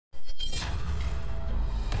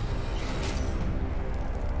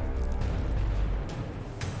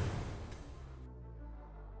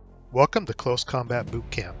Welcome to Close Combat Boot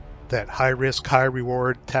Camp, that high risk, high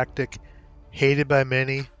reward tactic hated by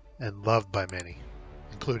many and loved by many,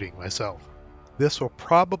 including myself. This will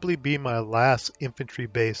probably be my last infantry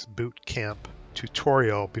based boot camp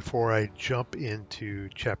tutorial before I jump into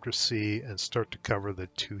Chapter C and start to cover the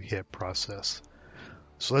 2-hit process.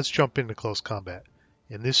 So let's jump into close combat.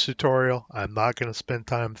 In this tutorial, I'm not going to spend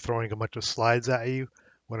time throwing a bunch of slides at you.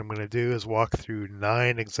 What I'm going to do is walk through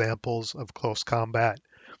 9 examples of close combat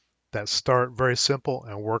that start very simple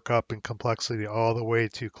and work up in complexity all the way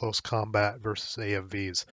to close combat versus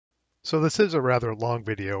AFVs. So this is a rather long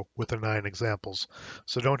video with the 9 examples,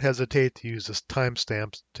 so don't hesitate to use this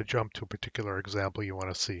timestamps to jump to a particular example you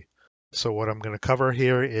want to see. So what I'm going to cover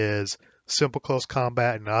here is simple close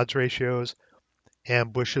combat and odds ratios,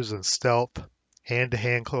 ambushes and stealth,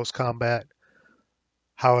 hand-to-hand close combat,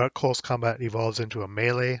 how close combat evolves into a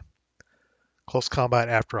melee, close combat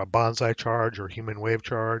after a bonsai charge or human wave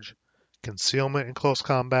charge, concealment in close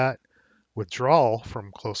combat, withdrawal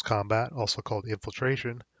from close combat, also called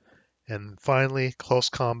infiltration, and finally, close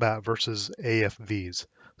combat versus AFVs.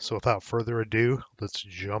 So without further ado, let's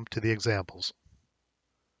jump to the examples.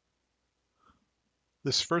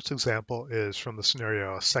 This first example is from the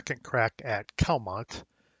scenario Second Crack at Calmont,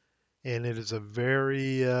 and it is a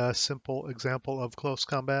very simple example of close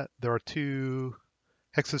combat. There are 2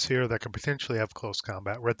 hexes here that could potentially have close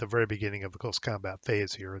combat. We're at the very beginning of the close combat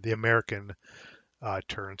phase here, the American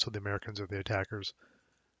turn, so the Americans are the attackers.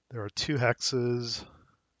 There are 2 hexes,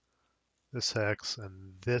 this hex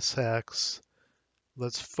and this hex.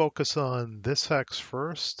 Let's focus on this hex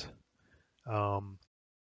first.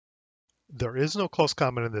 There is no close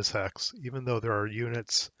combat in this hex, even though there are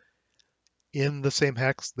units in the same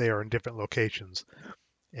hex, they are in different locations.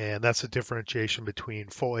 And that's a differentiation between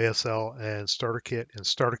full ASL and starter kit. In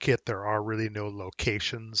starter kit, there are really no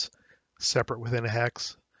locations separate within a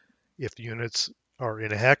hex. If units are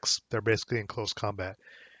in a hex, they're basically in close combat.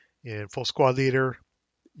 In full squad leader,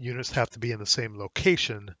 units have to be in the same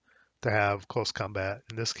location to have close combat.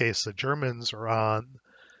 In this case, the Germans are on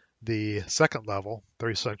the second level. They're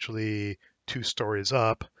essentially 2 stories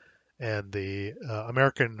up, and the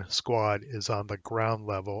American squad is on the ground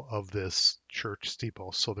level of this church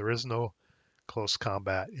steeple. So there is no close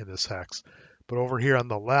combat in this hex. But over here on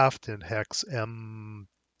the left in hex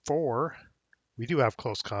M4, we do have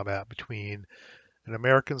close combat between an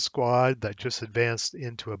American squad that just advanced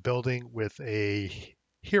into a building with a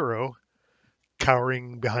hero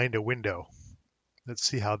cowering behind a window. Let's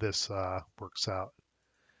see how this works out.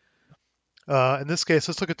 In this case,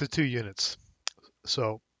 let's look at the 2 units.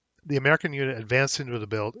 So the American unit advanced into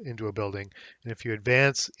a building, and if you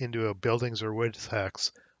advance into a buildings or woods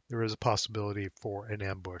hex, there is a possibility for an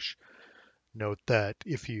ambush. Note that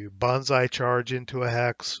if you bonsai charge into a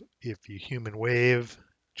hex, if you human wave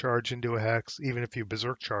charge into a hex, even if you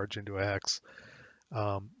berserk charge into a hex,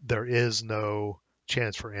 there is no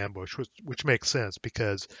chance for ambush, which makes sense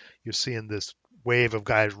because you're seeing this wave of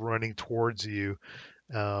guys running towards you,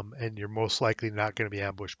 and you're most likely not going to be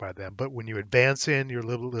ambushed by them. But when you advance in, you're a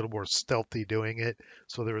little more stealthy doing it,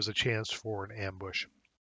 so there is a chance for an ambush.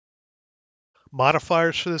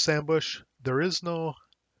 Modifiers for this ambush: there is no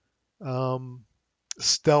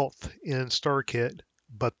stealth in starter kit,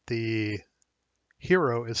 but the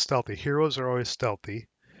hero is stealthy. Heroes are always stealthy,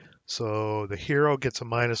 so the hero gets a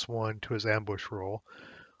 -1 to his ambush roll.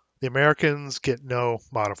 The Americans get no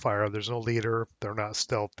modifier. There's no leader. They're not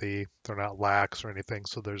stealthy. They're not lax or anything,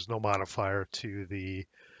 so there's no modifier to the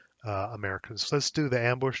Americans. Let's do the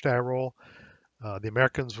ambush die roll. The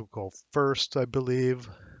Americans will go first, I believe.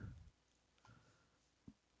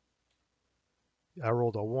 I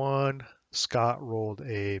rolled a 1. Scott rolled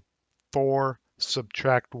a 4.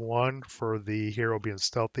 Subtract 1 for the hero being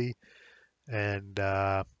stealthy, and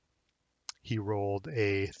he rolled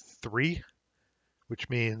a 3, which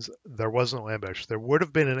means there was no ambush. There would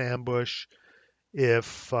have been an ambush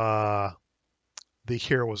if the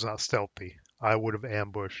hero was not stealthy. I would have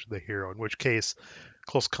ambushed the hero, in which case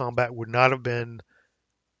close combat would not have been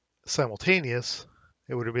simultaneous.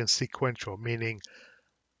 It would have been sequential, meaning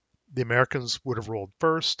the Americans would have rolled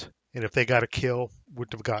first, and if they got a kill,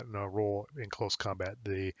 would have gotten a roll in close combat.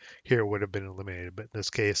 The hero would have been eliminated. But in this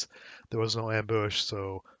case, there was no ambush,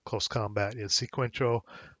 so close combat is sequential.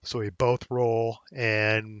 So we both roll,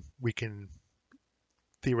 and we can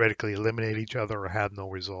theoretically eliminate each other or have no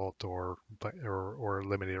result, or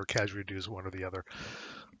eliminate or casually reduce one or the other.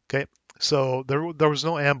 Okay, so there was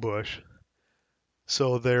no ambush.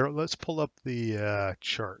 So there, let's pull up the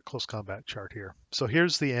chart, close combat chart here. So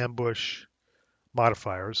here's the ambush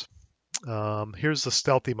modifiers. Here's the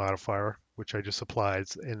stealthy modifier, which I just applied,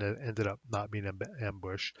 and it ended up not being an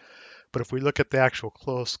ambush. But if we look at the actual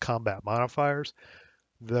close combat modifiers,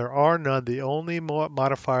 there are none. The only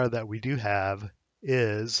modifier that we do have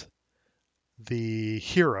is the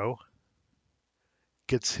hero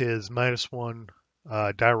gets his -1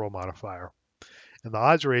 die roll modifier. And the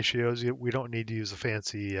odds ratios, we don't need to use a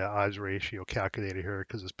fancy odds ratio calculator here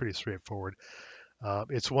because it's pretty straightforward.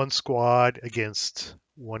 It's one squad against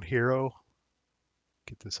one hero.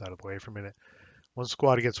 Get this out of the way for a minute. One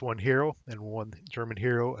squad against one hero and one German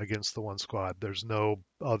hero against the one squad. There's no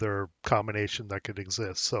other combination that could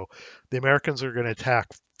exist. So the Americans are going to attack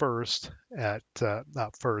first at,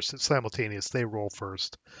 not first, it's simultaneous. They roll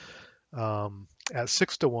first at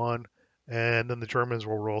 6-1, and then the Germans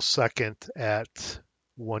will roll second at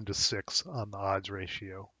 1-6 on the odds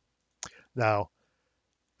ratio. Now,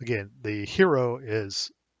 again, the hero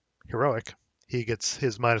is heroic. He gets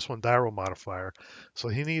his -1 die roll modifier. So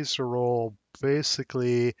he needs to roll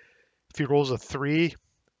basically, if he rolls a 3,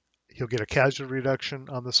 he'll get a casualty reduction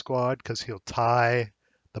on the squad because he'll tie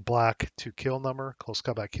the black to kill number, close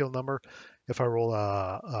combat kill number. If I roll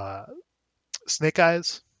a snake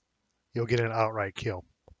eyes, he'll get an outright kill.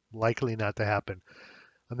 Likely not to happen.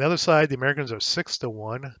 On the other side, the Americans are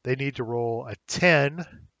 6-1. They need to roll a 10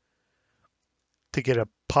 to get a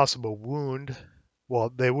possible wound. Well,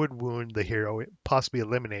 they would wound the hero, possibly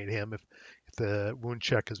eliminate him if the wound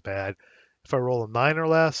check is bad. If I roll a 9 or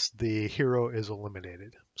less, the hero is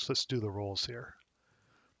eliminated. So let's do the rolls here.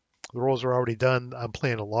 The rolls are already done. I'm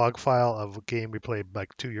playing a log file of a game we played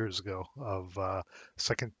like 2 years ago of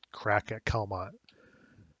second crack at Calmont.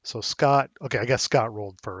 So Scott, okay, I guess Scott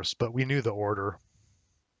rolled first, but we knew the order.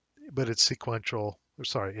 But it's sequential.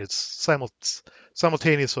 Sorry, it's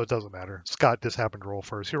simultaneous, so it doesn't matter. Scott just happened to roll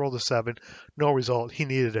first. He rolled a 7, no result. He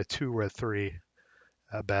needed a 2 or a 3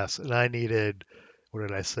 at best, and I needed, what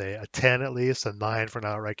did I say, a 10 at least, a 9 for an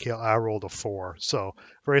outright kill. I rolled a 4. So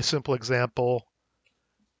very simple example.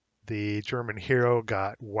 The German hero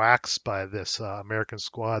got waxed by this American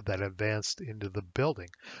squad that advanced into the building.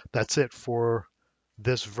 That's it for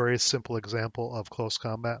this very simple example of close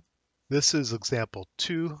combat. This is example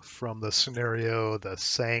 2 from the scenario, the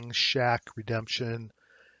Sang Shack Redemption.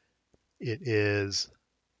 It is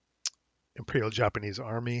Imperial Japanese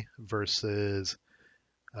Army versus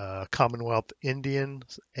Commonwealth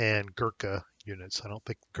Indians and Gurkha units. I don't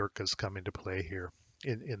think Gurkhas come into play here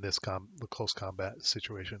in this close combat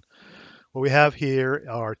situation. What we have here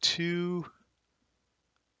are two,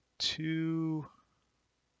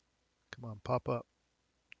 come on, pop up,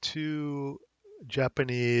 2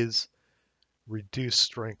 Japanese reduced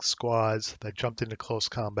strength squads that jumped into close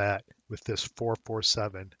combat with this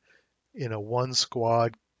 447 in a 1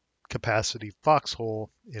 squad capacity foxhole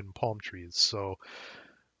in palm trees. So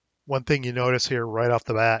one thing you notice here right off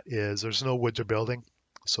the bat is there's no woods or building,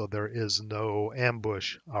 so there is no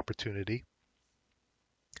ambush opportunity.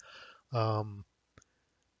 The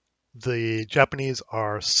Japanese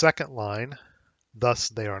are second line, thus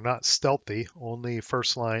they are not stealthy. Only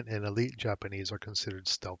first line and elite Japanese are considered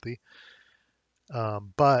stealthy.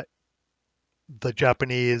 But the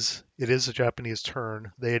Japanese, it is a Japanese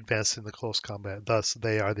turn. They advance in the close combat. Thus,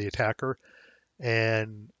 they are the attacker.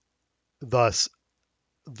 And thus,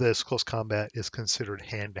 this close combat is considered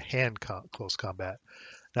hand-to-hand close combat.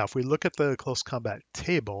 Now, if we look at the close combat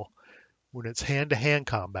table, when it's hand-to-hand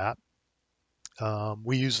combat,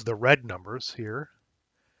 we use the red numbers here.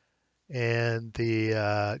 And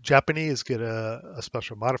the Japanese get a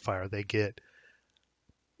special modifier. They get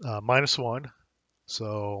 -1.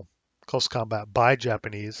 So close combat by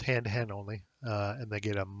Japanese, hand-to-hand only, and they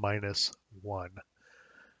get a -1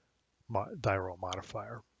 die roll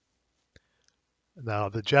modifier. Now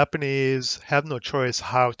the Japanese have no choice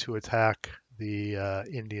how to attack the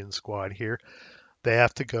Indian squad here. They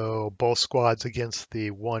have to go both squads against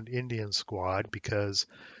the one Indian squad because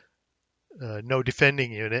no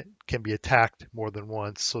defending unit can be attacked more than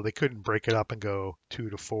once, so they couldn't break it up and go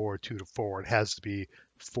 2-4, 2-4. It has to be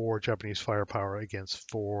 4 Japanese firepower against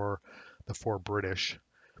the 4 British.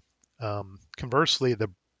 Conversely,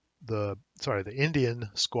 the Indian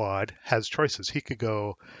squad has choices. He could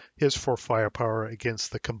go his 4 firepower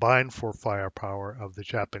against the combined 4 firepower of the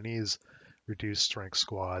Japanese reduced strength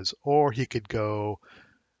squads, or he could go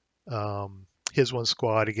his 1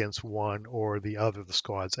 squad against one or the other of the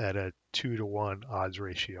squads at a 2-1 odds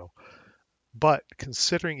ratio. But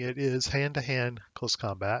considering it is hand-to-hand close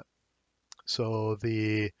combat, so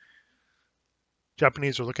the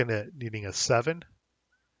Japanese are looking at needing a 7,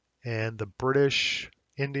 and the British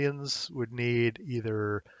Indians would need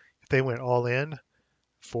either, if they went all in,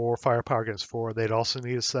 4 firepower against 4, they'd also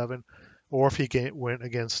need a 7, Or if he went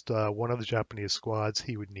against one of the Japanese squads,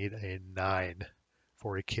 he would need a 9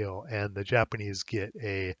 for a kill. And the Japanese get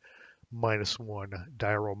a -1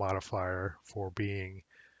 die roll modifier for being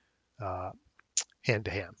hand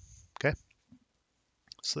to hand. Okay,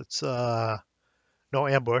 so it's no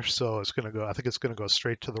ambush, so it's going to go. I think it's going to go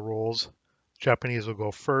straight to the rolls. Japanese will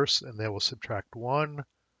go first, and they will subtract 1,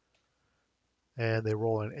 and they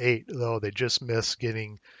roll an 8. Though they just miss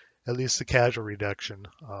getting at least the casual reduction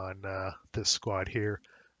on this squad here.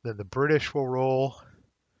 Then the British will roll,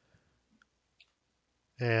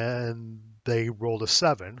 and they rolled a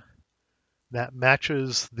 7. That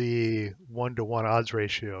matches the 1-to-1 odds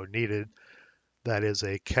ratio needed. That is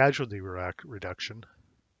a casualty reduction.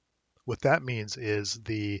 What that means is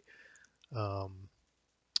the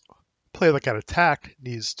player that got attacked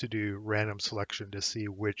needs to do random selection to see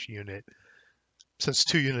which unit, since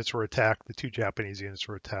 2 units were attacked, the 2 Japanese units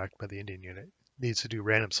were attacked by the Indian unit, needs to do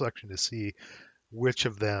random selection to see which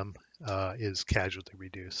of them is casualty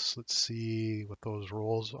reduced. Let's see what those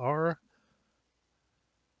rolls are.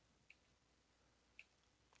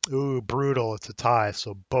 Ooh, brutal. It's a tie.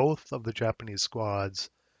 So both of the Japanese squads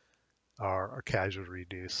are casualty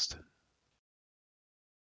reduced.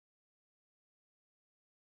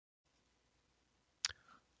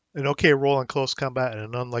 An okay roll in close combat and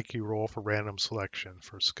an unlucky roll for random selection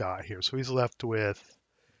for Scott here. So he's left with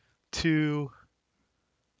 2.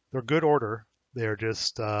 They're good order. They're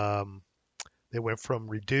just they went from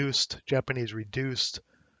Japanese reduced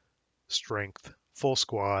strength, full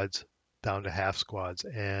squads, down to half squads,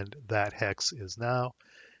 and that hex is now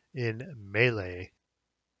in melee.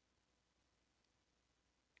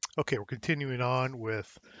 Okay, we're continuing on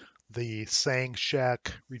with the Sang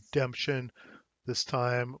Shack Redemption. This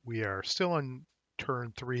time we are still on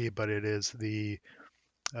turn 3, but it is the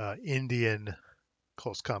Indian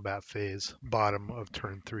close combat phase, bottom of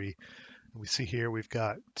turn 3. We see here we've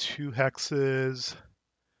got 2 hexes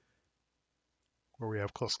where we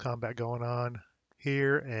have close combat going on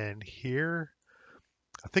here and here.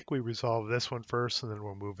 I think we resolve this one first and then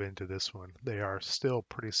we'll move into this one. They are still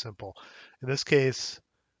pretty simple. In this case,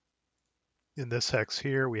 in this hex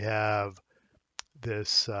here, we have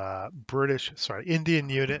this Indian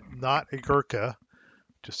unit, not a Gurkha,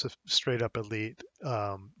 just a straight up elite,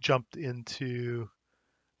 jumped into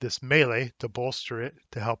this melee to bolster it,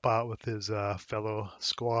 to help out with his fellow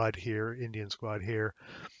squad here, Indian squad here.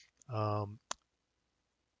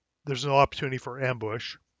 There's no opportunity for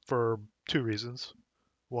ambush for 2 reasons.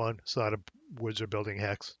 1, it's not a woods or building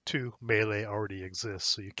hex. 2, melee already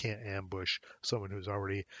exists, so you can't ambush someone who's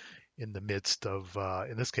already in the midst of,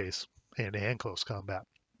 in this case, hand-to-hand close combat.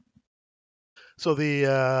 So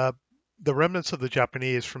the remnants of the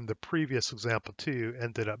Japanese from the previous example 2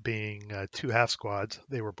 ended up being 2 half squads.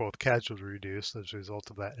 They were both casualty reduced as a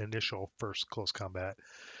result of that initial first close combat.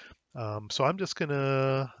 So I'm just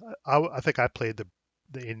gonna, I think I played the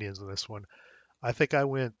Indians in this one. I think I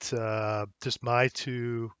went just my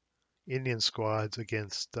 2 Indian squads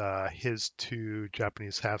against his 2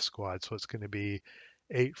 Japanese half squads. So it's going to be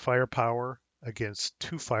 8 firepower against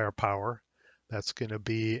 2 firepower. That's going to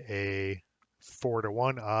be a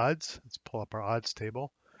 4-to-1 odds. Let's pull up our odds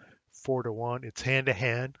table. 4-to-1. It's hand to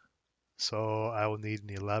hand, so I will need an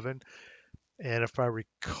 11. And if I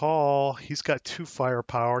recall, he's got 2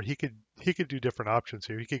 firepower. He could do different options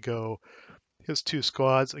here. He could go his 2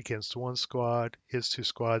 squads against 1 squad, his 2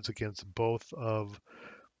 squads against both of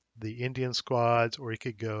the Indian squads, or he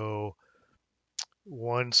could go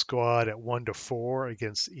 1 squad at 1-to-4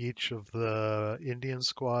 against each of the Indian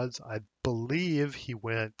squads. I believe he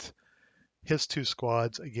went his 2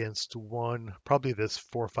 squads against one, probably this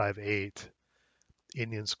 4-5-8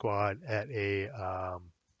 Indian squad at a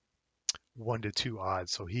 1-to-2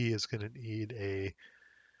 odds. So he is going to need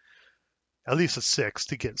at least a 6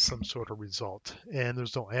 to get some sort of result. And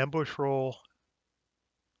there's no ambush roll.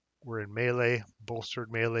 We're in melee,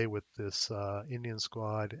 bolstered melee with this Indian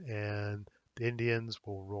squad, and the Indians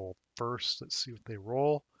will roll first. Let's see what they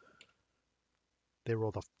roll. They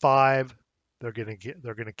roll the 5. They're gonna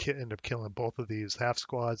end up killing both of these half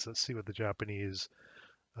squads. Let's see what the Japanese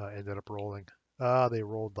ended up rolling. They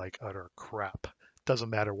rolled like utter crap.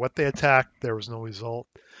 Doesn't matter what they attacked, there was no result.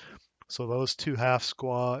 So those 2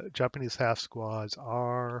 Japanese half squads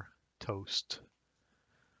are toast.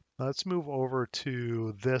 Let's move over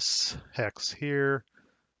to this hex here.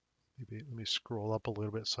 Maybe let me scroll up a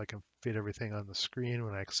little bit so I can fit everything on the screen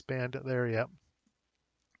when I expand it there. Yep.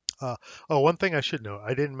 One thing I should note,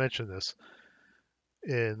 I didn't mention this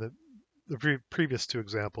in the previous 2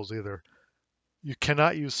 examples either. You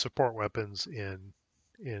cannot use support weapons in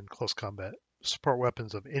close combat. Support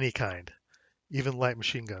weapons of any kind. even light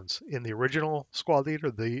machine guns. In the original squad leader,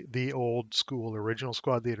 the old school original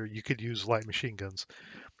squad leader, you could use light machine guns.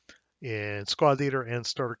 In squad leader and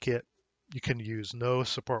starter kit, you can use no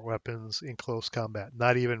support weapons in close combat,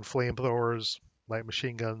 not even flamethrowers, light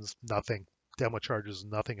machine guns, nothing. Demo charges,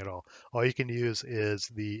 nothing at all. All you can use is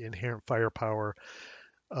the inherent firepower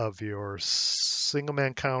of your single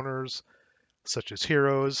man counters, such as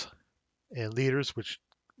heroes and leaders, which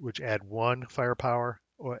add one firepower,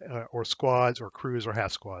 or squads or crews or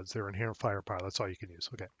half squads. Their inherent firepower. That's all you can use.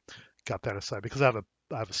 Okay, got that aside because I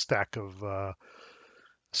have a stack of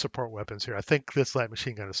support weapons here. I think this light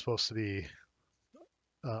machine gun is supposed to be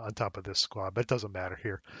on top of this squad, but it doesn't matter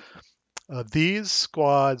here. These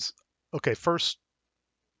squads, okay, first,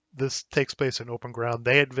 this takes place in open ground.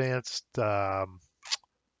 They advanced,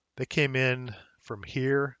 they came in from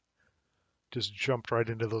here, just jumped right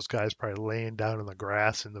into those guys, probably laying down in the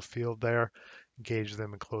grass in the field there, engaged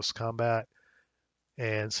them in close combat.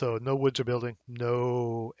 And so no woods are building,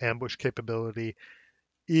 no ambush capability,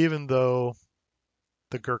 even though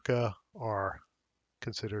the Gurkha are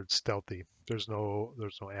considered stealthy. There's no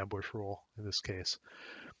ambush rule in this case.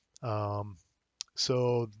 Um,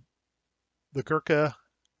 so the Gurkha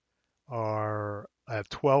I have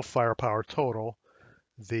 12 firepower total.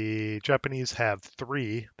 The Japanese have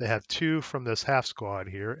 3. They have 2 from this half squad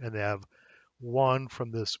here, and they have 1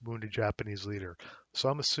 from this wounded Japanese leader. So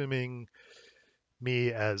I'm assuming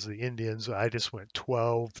me as the Indians, I just went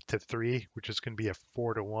 12-3, which is going to be a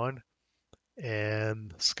 4-1.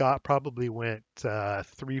 And Scott probably went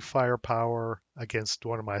 3 firepower against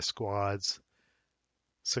one of my squads,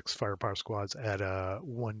 6 firepower squads at a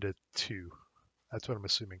 1-2. That's what I'm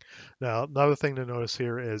assuming. Now, another thing to notice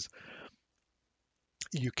here is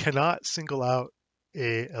you cannot single out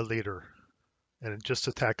a leader and just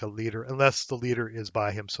attack a leader unless the leader is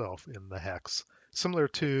by himself in the hex. Similar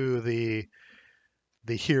to the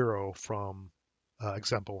hero from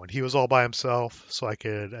example 1. He was all by himself, so I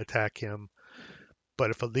could attack him.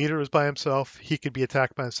 But if a leader is by himself, he could be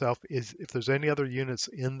attacked by himself. If there's any other units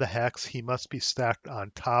in the hex, he must be stacked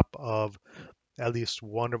on top of at least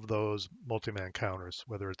one of those multi-man counters,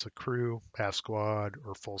 whether it's a crew, half squad,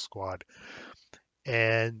 or full squad.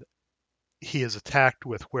 And he is attacked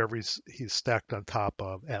with whoever he's stacked on top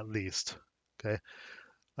of at least. Okay.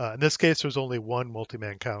 In this case, there's only one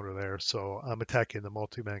multi-man counter there, so I'm attacking the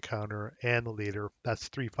multi-man counter and the leader. That's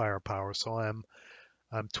 3 firepower, so I'm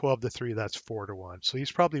 12-3. That's 4-1. So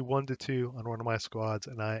he's probably 1-2 on one of my squads,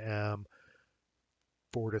 and I am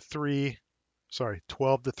 4-3. Sorry,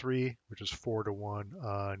 12-3, which is 4-1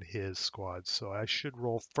 on his squad. So I should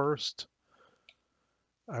roll first.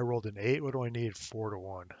 I rolled an 8. What do I need?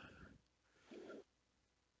 4-1.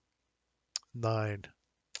 9,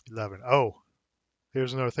 11. Oh,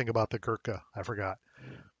 here's another thing about the Gurkha. I forgot.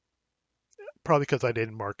 Probably because I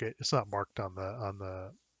didn't mark it. It's not marked on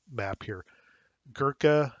the map here.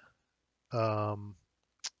 Gurkha, um,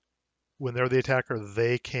 when they're the attacker,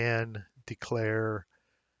 they can declare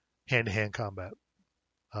hand-to-hand combat.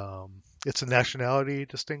 It's a nationality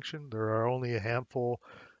distinction. There are only a handful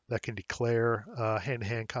that can declare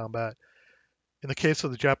hand-to-hand combat. In the case of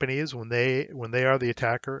the Japanese, when they are the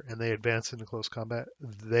attacker and they advance into close combat,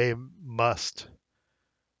 they must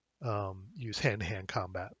use hand-to-hand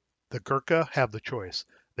combat. The Gurkha have the choice.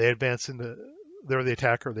 They're the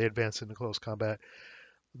attacker. They advance into close combat.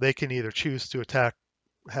 They can either choose to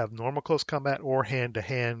have normal close combat or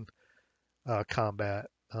hand-to-hand combat.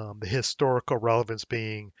 The historical relevance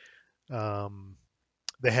being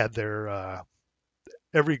they had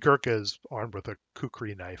every Gurkha is armed with a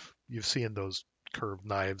kukri knife. You've seen those curved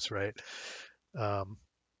knives, right? Um,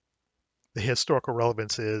 the historical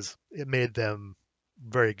relevance is it made them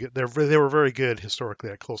very good. They were very good historically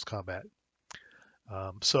at close combat.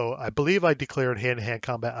 So I believe I declared hand-to-hand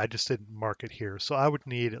combat. I just didn't mark it here. So I would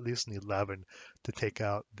need at least an 11 to take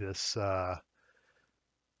out this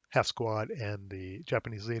half squad and the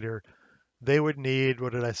Japanese leader. They would need,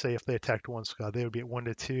 what did I say? If they attacked one squad, they would be at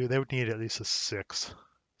 1-2. They would need at least a 6.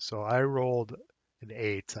 So I rolled an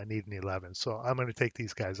 8. I need an 11. So I'm going to take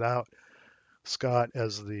these guys out. Scott,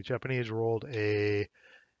 as the Japanese, rolled an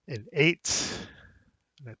 8.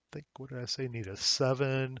 And I think, what did I say? Need a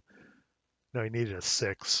 7. No, he needed a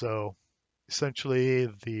 6. So essentially,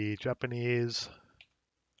 the Japanese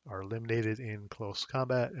are eliminated in close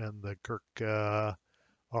combat, and the Gurkha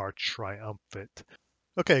are triumphant.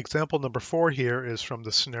 Okay, example number 4 here is from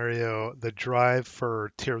the scenario The Drive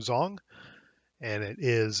for Tirzong, and it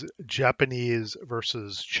is Japanese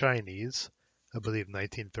versus Chinese, I believe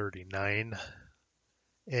 1939.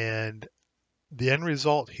 And the end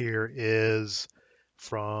result here is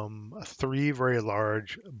from 3 very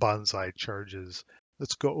large bonsai charges.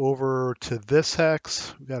 Let's go over to this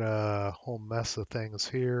hex. We've got a whole mess of things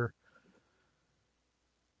here.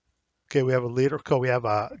 Okay, we have a leader. Okay, we have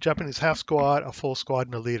a Japanese half squad, a full squad,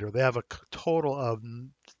 and a leader. They have a total of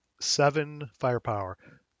 7 firepower.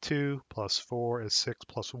 2 plus 4 is 6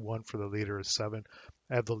 plus 1 for the leader is 7.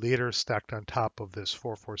 I have the leader stacked on top of this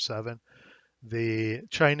 447. The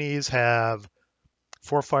Chinese have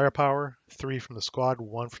 4 firepower, 3 from the squad,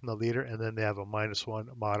 1 from the leader, and then they have a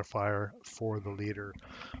 -1 modifier for the leader.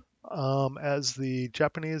 As the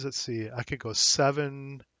Japanese, let's see, I could go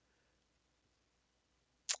 7.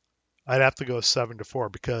 I'd have to go 7 to 4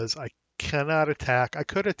 because I cannot attack. I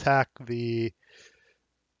could attack the.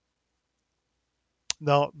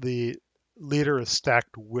 No, the leader is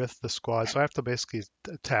stacked with the squad, so I have to basically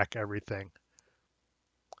attack everything.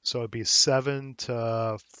 So it'd be 7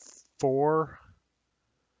 to 4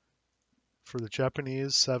 for the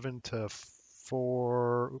Japanese. 7 to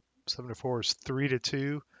 4. 7 to 4 is 3 to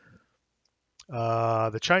 2.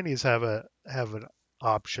 The Chinese have an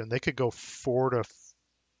option. They could go 4 to.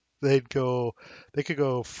 They could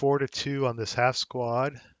go 4 to 2 on this half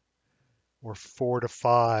squad, or 4 to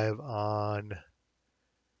 5 on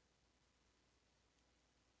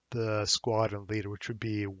the squad and leader, which would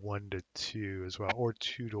be 1 to 2 as well, or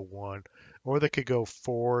 2 to 1. Or they could go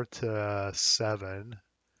 4 to 7.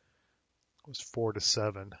 It was 4 to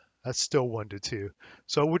 7. That's still 1 to 2.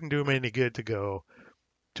 So it wouldn't do them any good to go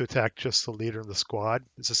to attack just the leader and the squad.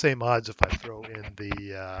 It's the same odds if I throw in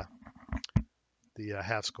the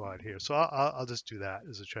half squad here. So I'll just do that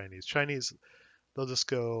as a Chinese. Chinese, they'll just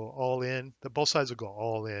go all in. Both sides will go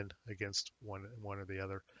all in against one or the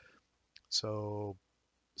other. So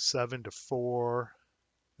 7 to 4.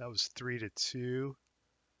 That was 3 to 2.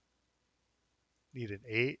 Need an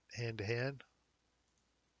 8 hand to hand.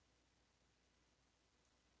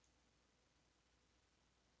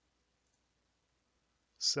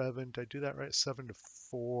 7. Did I do that right? 7 to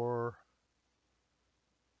 4.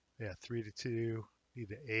 Yeah, 3 to 2.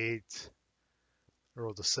 Need an 8.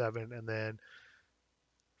 Roll to 7, and then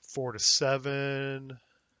 4 to 7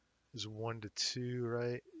 is 1 to 2,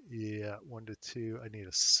 right? Yeah, 1 to 2. I need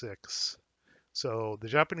a 6. So the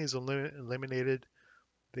Japanese eliminated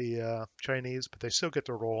the Chinese, but they still get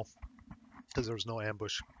to roll because there was no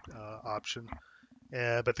ambush option.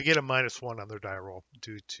 But they get a -1 on their die roll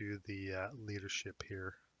due to the leadership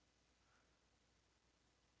here.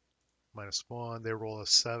 -1. They roll a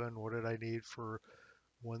 7. What did I need for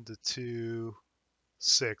 1 to 2?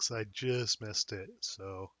 6. I just missed it.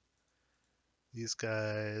 So these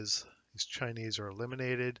Chinese are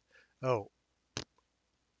eliminated. Oh,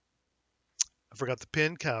 I forgot the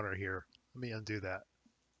pin counter here. Let me undo that.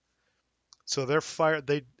 So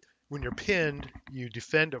when you're pinned, you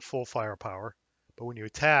defend at full firepower, but when you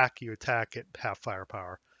attack at half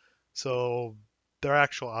firepower. So their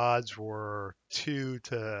actual odds were 2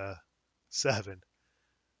 to 7.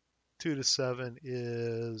 2 to 7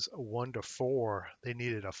 is 1 to 4. They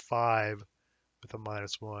needed a 5 with a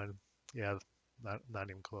 -1. Yeah, not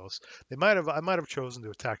even close. I might have chosen to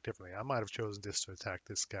attack differently. I might have chosen just to attack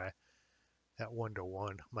this guy at 1 to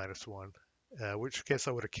 1, -1. Which case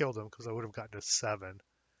I would have killed him because I would have gotten to 7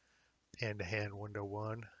 hand to hand, 1 to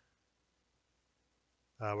 1.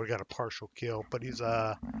 We got a partial kill, but he's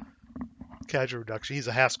a casual reduction. He's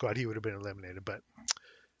a half squad. He would have been eliminated, but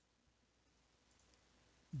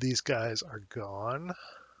these guys are gone.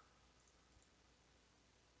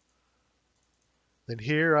 Then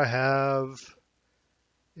here I have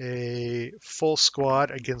a full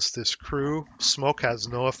squad against this crew. Smoke has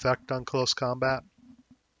no effect on close combat.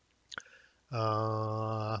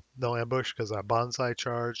 No ambush because I bonsai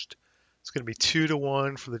charged. It's going to be 2 to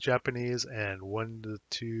 1 for the Japanese and 1 to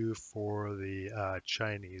 2 for the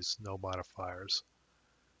Chinese. No modifiers.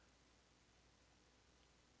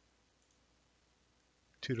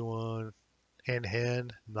 2 to 1. Hand to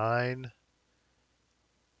hand. 9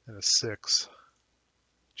 and a 6.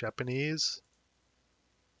 Japanese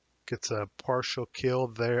gets a partial kill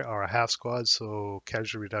there, or a half squad, so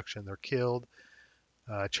casualty reduction. They're killed.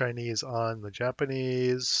 Chinese on the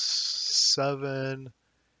Japanese. 7.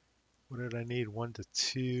 What did I need? 1 to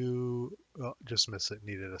 2. Oh, just missed it.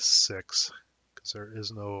 Needed a 6 because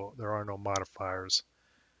there are no modifiers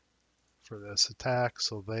for this attack,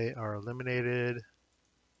 so they are eliminated.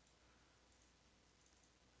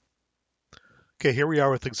 Okay, here we are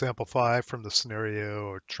with example 5 from the scenario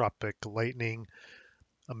or Tropic Lightning,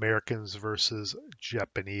 Americans versus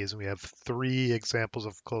Japanese. And we have 3 examples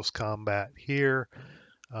of close combat here.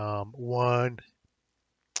 One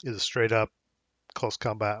is a straight up close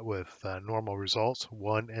combat with normal results.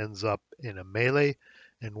 One ends up in a melee,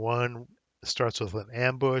 and one starts with an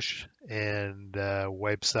ambush and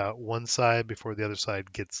wipes out one side before the other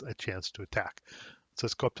side gets a chance to attack. So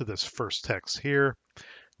let's go up to this first hex here.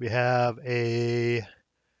 We have a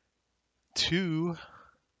two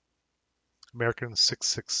American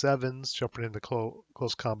 667s jumping into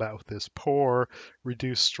close combat with this poor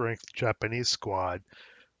reduced strength Japanese squad.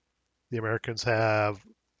 The Americans have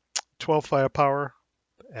 12 firepower.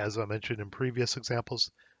 As I mentioned in previous examples,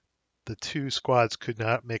 the two squads could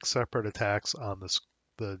not make separate attacks on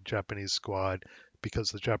the Japanese squad because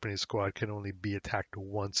the Japanese squad can only be attacked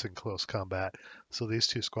once in close combat. So these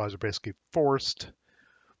two squads are basically forced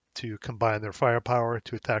to combine their firepower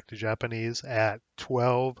to attack the Japanese at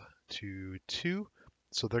 12 to 2.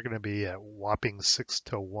 So they're going to be at whopping 6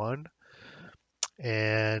 to 1.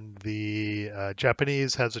 And the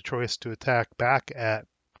Japanese has a choice to attack back at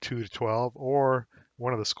 2 to 12 or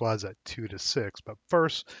one of the squads at 2 to 6. But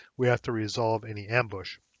first, we have to resolve any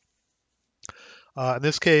ambush. In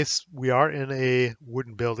this case, we are in a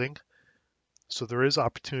wooden building, so there is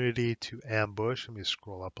opportunity to ambush. Let me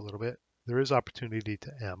scroll up a little bit. There is opportunity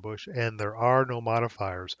to ambush, and there are no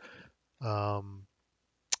modifiers. Um,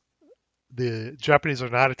 the Japanese are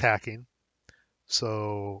not attacking,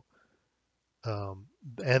 so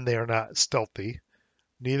and they are not stealthy.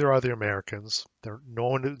 Neither are the Americans.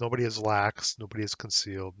 Nobody is lax, nobody is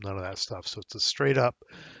concealed, none of that stuff. So it's a straight up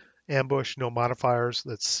ambush, no modifiers.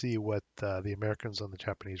 Let's see what the Americans and the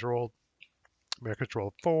Japanese rolled. Americans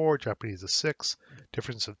rolled 4, Japanese a 6,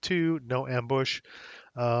 difference of 2, no ambush.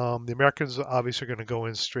 The Americans obviously are going to go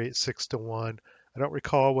in straight 6 to 1. I don't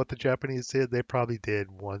recall what the Japanese did. They probably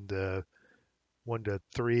did 1 to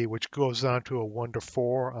 3, which goes down to a 1 to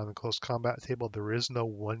 4 on the close combat table. There is no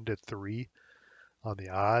 1 to 3 on the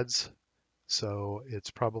odds, so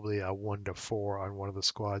it's probably a 1 to 4 on one of the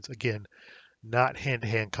squads. Again, not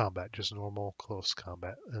hand-to-hand combat, just normal close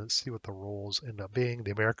combat. And let's see what the rolls end up being.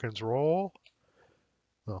 The Americans roll.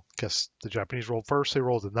 Well, I guess the Japanese rolled first. They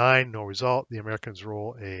rolled a 9, no result. The Americans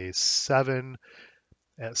roll a 7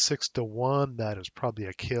 at 6 to 1. That is probably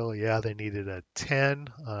a kill. Yeah, they needed a 10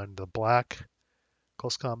 on the black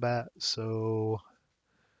close combat. So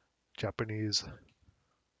Japanese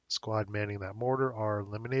squad manning that mortar are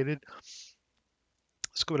eliminated.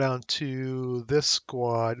 Let's go down to this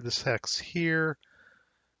squad, this hex here.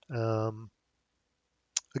 Um,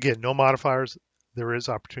 Again, no modifiers. There is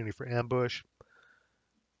opportunity for ambush,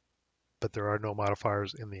 but there are no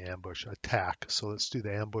modifiers in the ambush attack. So let's do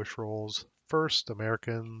the ambush rolls first.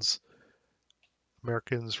 Americans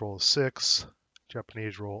roll a 6.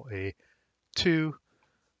 Japanese roll a 2.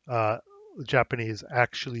 The Japanese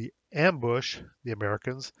actually ambush the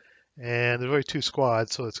Americans, and there's only 2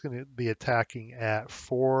 squads, so it's going to be attacking at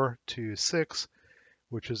 4 to 6,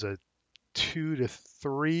 which is a 2 to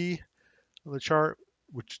 3 on the chart,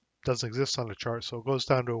 which doesn't exist on the chart. So it goes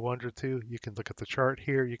down to a 1 to 2. You can look at the chart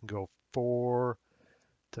here. You can go 4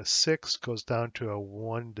 to 6, goes down to a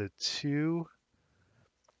 1 to 2.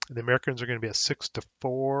 And the Americans are going to be at 6 to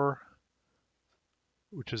 4,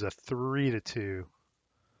 which is a 3 to 2.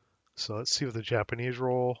 So let's see what the Japanese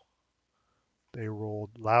roll. They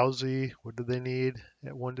rolled lousy. What did they need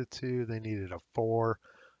at 1 to 2? They needed a 4.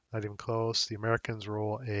 Not even close. The Americans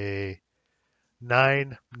roll a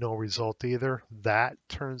 9. No result either. That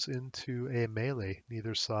turns into a melee.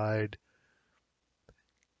 Neither side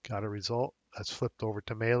got a result. That's flipped over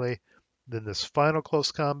to melee. Then this final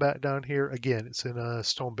close combat down here, again, it's in a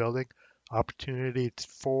stone building. Opportunity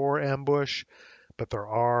for ambush, but there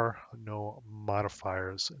are no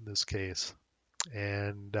modifiers in this case.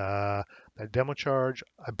 And that demo charge,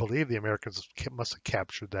 I believe the Americans must have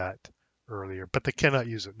captured that earlier, but they cannot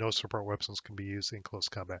use it. No support weapons can be used in close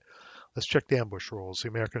combat. Let's check the ambush rolls. The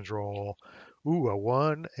Americans roll, a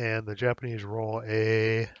 1, and the Japanese roll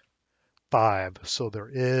a 5. So there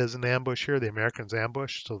is an ambush here. The Americans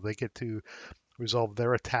ambush, so they get to resolve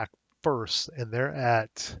their attack first, and they're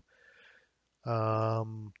at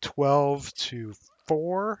 12 to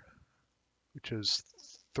 4, which is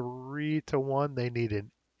 3 to 1. They need an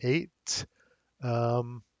 8.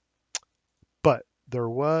 But there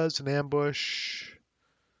was an ambush.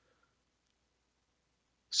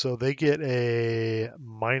 So they get a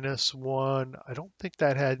 -1. I don't think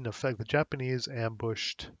that had an effect. The Japanese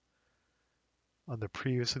ambushed on the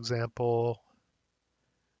previous example.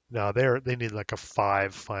 No, they need like a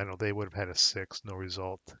 5 final. They would have had a 6, no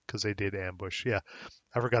result, because they did ambush. Yeah,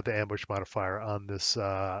 I forgot the ambush modifier on this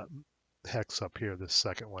hex up here, this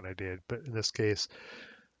second one I did. But in this case,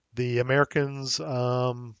 the Americans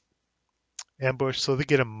ambush, so they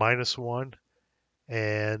get a -1.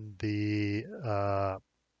 and the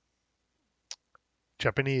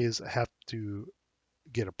Japanese have to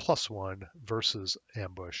get a +1 versus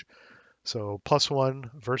ambush. So +1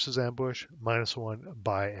 versus ambush, -1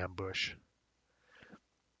 by ambush.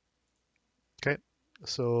 Okay,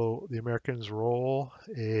 so the Americans roll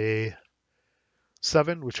a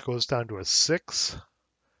 7, which goes down to a 6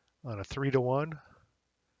 on a 3-1,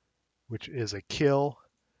 which is a kill.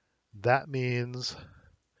 That means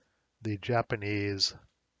the Japanese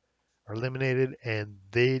are eliminated and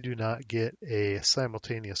they do not get a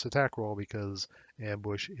simultaneous attack roll because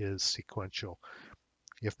ambush is sequential.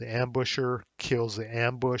 If the ambusher kills the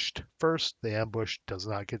ambushed first, the ambush does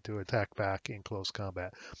not get to attack back in close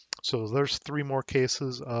combat. So there's 3 more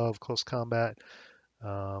cases of close combat,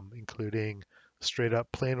 including straight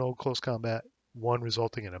up plain old close combat, 1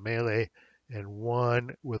 resulting in a melee, and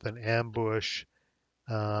 1 with an ambush,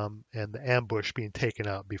 and the ambush being taken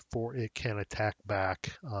out before it can attack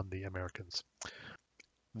back on the Americans.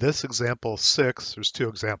 This example 6, there's 2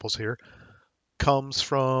 examples here, comes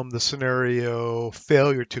from the scenario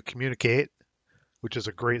failure to communicate, which is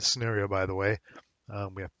a great scenario, by the way.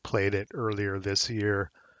 We have played it earlier this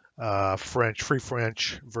year. Free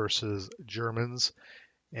French versus Germans.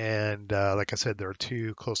 And like I said, there are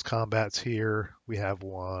 2 close combats here. We have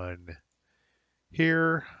one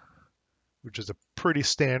here, which is a pretty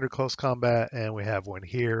standard close combat, and we have one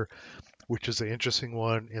here, which is an interesting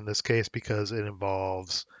one in this case because it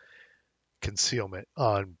involves concealment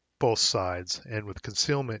on both sides. And with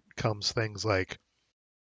concealment comes things like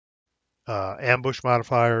ambush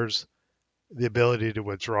modifiers, the ability to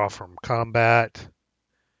withdraw from combat,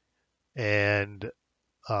 and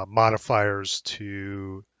modifiers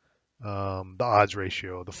to the odds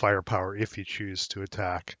ratio, the firepower if you choose to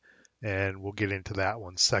attack. And we'll get into that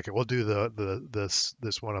one second. We'll do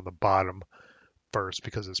this one on the bottom first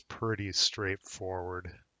because it's pretty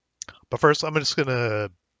straightforward. But first, I'm just gonna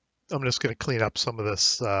clean up some of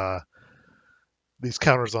this these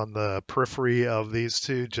counters on the periphery of these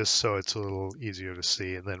 2 just so it's a little easier to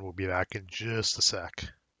see, and then we'll be back in just a sec.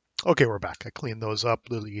 Okay, we're back. I cleaned those up,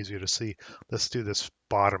 a little easier to see. Let's do this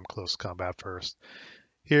bottom close combat first.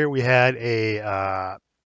 Here we had a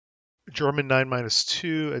German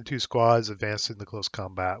 9-2 and 2 squads advancing the close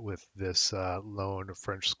combat with this lone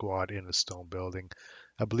French squad in a stone building.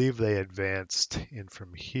 I believe they advanced in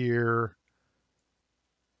from here.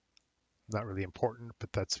 Not really important,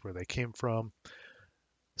 but that's where they came from.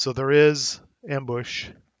 So there is ambush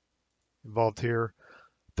involved here.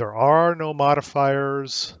 There are no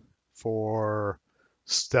modifiers for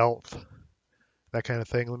stealth, that kind of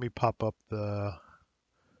thing. Let me pop up the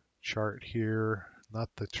chart here, not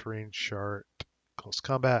the terrain chart, close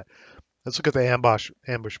combat. Let's look at the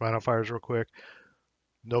ambush modifiers real quick.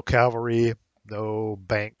 No cavalry, no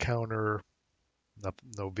bank counter,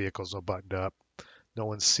 no vehicles, no buttoned up. No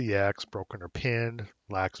one's CX, broken or pinned,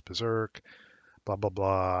 lacks berserk, blah, blah,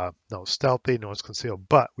 blah. No stealthy, no one's concealed.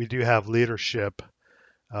 But we do have leadership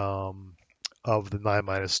of the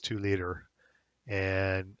 9-2 leader.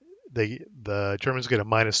 And the Germans get a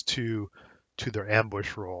 -2 to their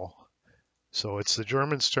ambush roll. So it's the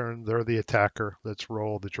Germans' turn. They're the attacker. Let's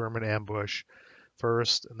roll the German ambush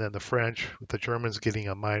first, and then the French, with the Germans getting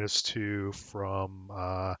a -2 from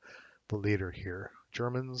the leader here.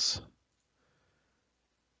 Germans,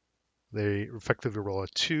 they effectively roll a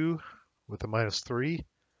 2 with a -3,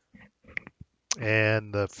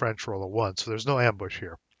 and the French roll a 1. So there's no ambush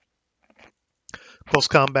here. Close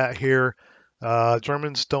combat here.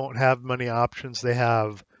 Germans don't have many options. They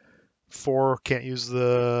have 4, can't use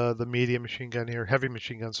the medium machine gun here, heavy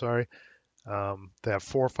machine gun, sorry. They have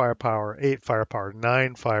 4 firepower, 8 firepower,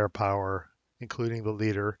 9 firepower, including the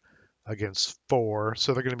leader, against 4.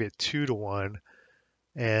 So they're going to be at 2-1.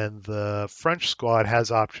 And the French squad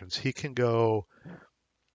has options. He can go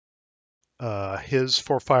his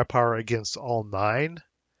 4 firepower against all 9,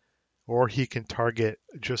 or he can target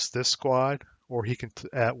just this squad, or he can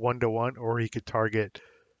at 1-1, or he could target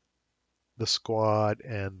the squad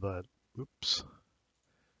and the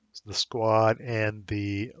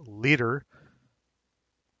the leader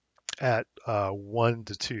at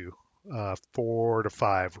 1-2,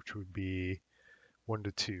 4-5, which would be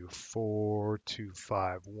 1-2,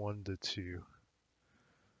 4-5, 1-2.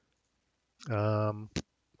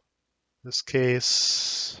 This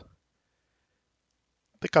case,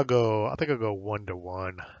 I think I'll go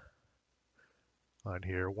 1-1 on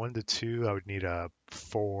here. 1-2, I would need a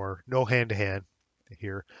 4. No hand to hand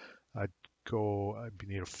here. I'd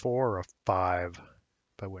need a 4 or a 5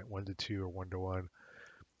 if I went 1-2 or 1-1.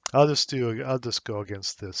 I'll just go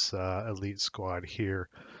against this elite squad here.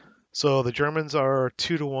 So the Germans are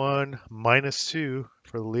 2-1, -2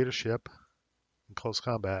 for the leadership in close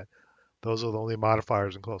combat. Those are the only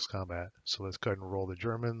modifiers in close combat. So let's go ahead and roll the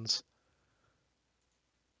Germans.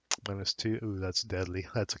 -2. Ooh, that's deadly.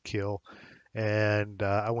 That's a kill. And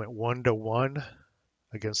I went 1-1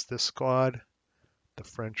 against this squad. The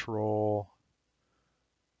French roll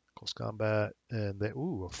close combat, and they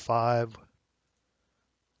a 5.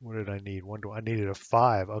 What did I need? I needed a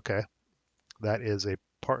 5. Okay, that is a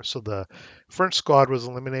part. So the French squad was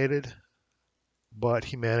eliminated, but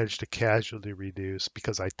he managed to casualty reduce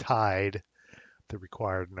because I tied the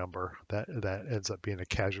required number. That ends up being a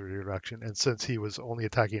casualty reduction. And since he was only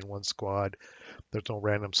attacking one squad, there's no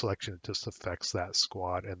random selection. It just affects that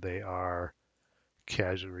squad, and they are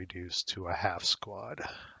casualty reduced to a half squad.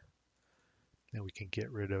 And we can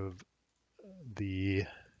get rid of the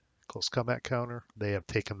close combat counter. They have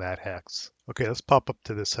taken that hex. Okay, let's pop up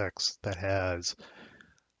to this hex that has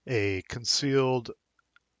a concealed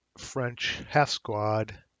French half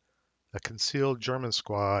squad, a concealed German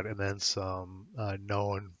squad, and then some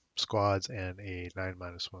known squads and a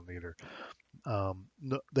 9-1 leader.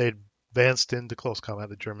 No, they advanced into close combat.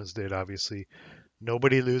 The Germans did, obviously.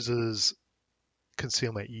 Nobody loses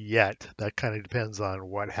concealment yet. That kind of depends on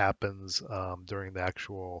what happens during the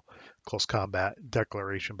actual close combat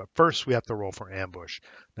declaration. But first, we have to roll for ambush.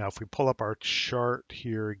 Now, if we pull up our chart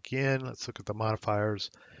here again, let's look at the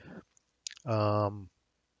modifiers.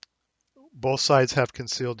 Both sides have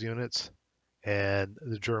concealed units, and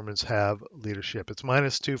the Germans have leadership. It's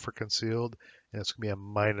 -2 for concealed, and it's going to be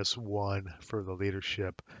a -1 for the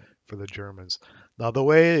leadership for the Germans. Now, the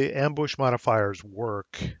way ambush modifiers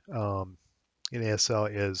work in ASL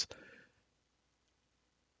is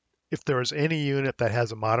if there is any unit that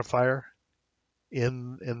has a modifier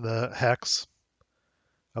in the hex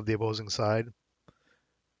of the opposing side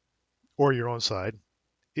or your own side,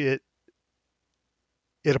 it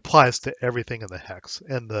applies to everything in the hex.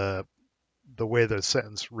 And the way the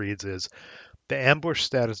sentence reads is the ambush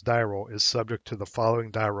status die roll is subject to the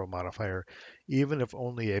following die roll modifier, even if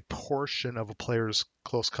only a portion of a player's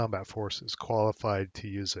close combat force is qualified to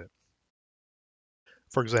use it.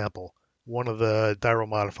 For example, one of the die roll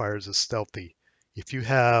modifiers is stealthy. If you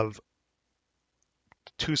have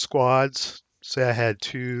 2 squads, say I had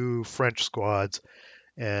 2 French squads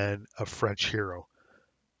and a French hero.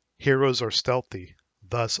 Heroes are stealthy.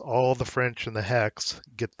 Thus, all the French in the hex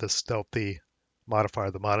get the stealthy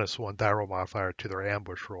modifier, the -1 die roll modifier to their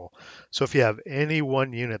ambush roll. So if you have any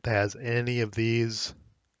one unit that has any of these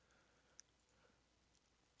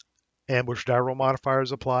ambush die roll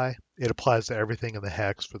modifiers apply, it applies to everything in the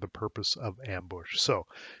hex for the purpose of ambush. So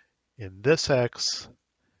in this hex,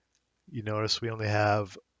 you notice we only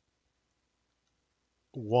have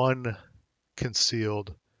one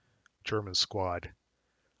concealed German squad,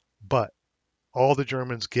 but all the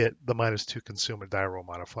Germans get the -2 concealment die roll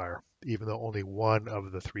modifier, even though only one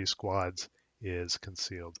of the 3 squads is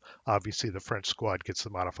concealed. Obviously, the French squad gets the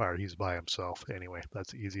modifier. He's by himself. Anyway,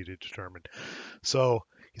 that's easy to determine. So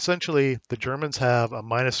essentially, the Germans have a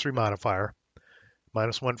 -3 modifier,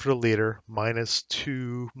 -1 for the leader,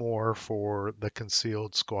 -2 more for the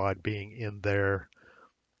concealed squad being in their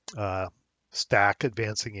stack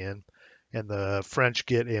advancing in, and the French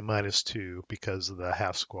get a -2 because the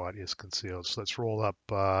half squad is concealed. So let's roll up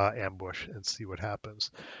ambush and see what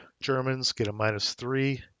happens. Germans get a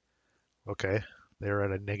 -3. Okay, they're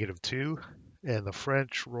at a -2, and the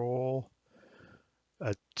French roll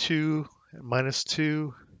a 2,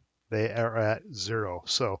 -2. They are at 0.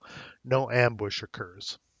 So no ambush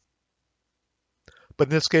occurs. But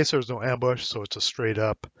in this case, there's no ambush, so it's a straight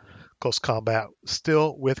up close combat,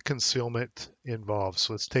 still with concealment involved.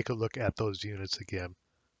 So let's take a look at those units again.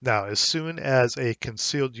 Now, as soon as a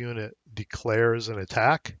concealed unit declares an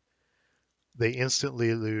attack, they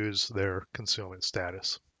instantly lose their concealment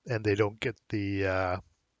status, and they don't get the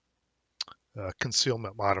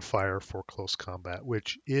concealment modifier for close combat,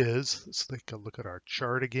 which is, let's take a look at our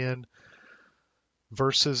chart again,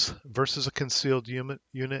 versus a concealed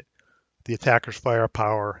unit, the attacker's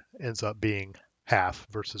firepower ends up being half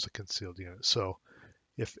versus a concealed unit. So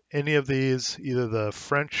if any of these, either the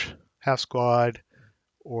French half squad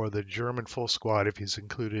or the German full squad, if he's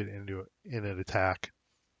included in an attack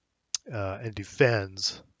and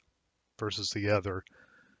defends versus the other,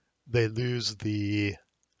 they lose the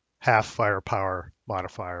half firepower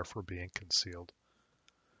modifier for being concealed.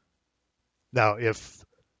 Now, if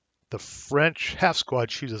the French half squad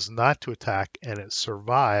chooses not to attack and it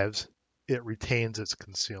survives, it retains its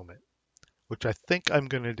concealment, which I think I'm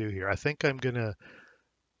going to do here. I think I'm going to,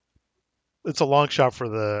 it's a long shot for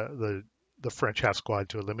the the French half squad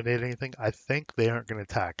to eliminate anything. I think they aren't going to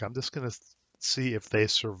attack. I'm just going to see if they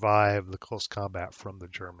survive the close combat from the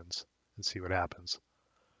Germans and see what happens.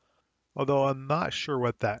 Although I'm not sure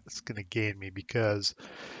what that's going to gain me because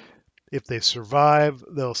if they survive,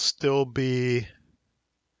 they'll still be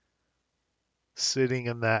sitting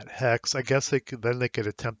in that hex. I guess they could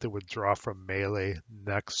attempt to withdraw from melee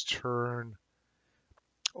next turn,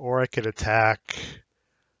 or I could attack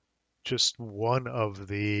just one of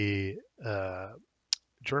the uh,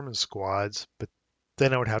 German squads, but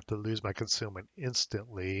then I would have to lose my concealment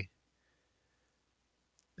instantly,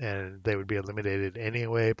 and they would be eliminated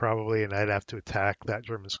anyway, probably, and I'd have to attack that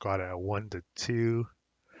German squad at a 1-2.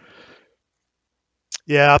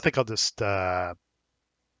 Yeah, I think I'll just have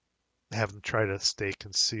them try to stay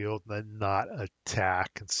concealed and then not attack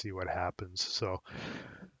and see what happens. So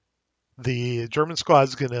the German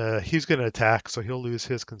squad's he's gonna attack, so he'll lose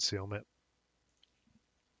his concealment.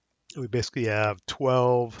 We basically have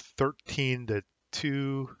 12, 13 to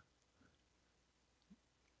 2,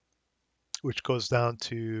 which goes down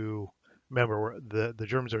to, remember, the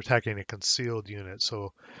Germans are attacking a concealed unit,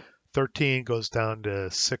 so 13 goes down to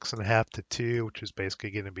 6.5 to 2, which is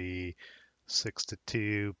basically going to be 6 to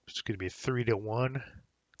 2. It's going to be 3 to 1.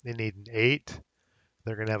 They need an 8.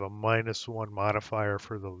 They're going to have a -1 modifier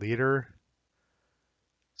for the leader.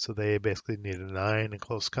 So they basically need a 9 in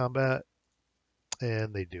close combat,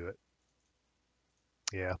 and they do it.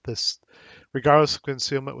 Yeah, this, regardless of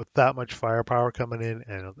concealment, with that much firepower coming in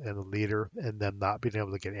and the leader and them not being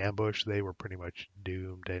able to get ambushed, they were pretty much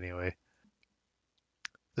doomed anyway.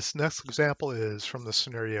 This next example is from the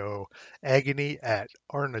scenario Agony at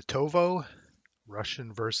Arnautovo,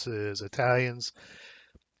 Russian versus Italians.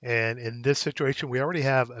 And in this situation, we already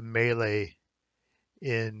have a melee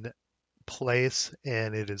in place,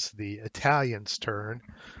 and it is the Italians' turn.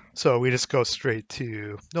 So we just go straight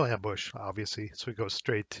to, no ambush, obviously. So we go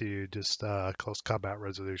straight to just close combat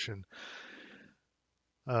resolution.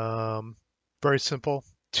 Um, very simple.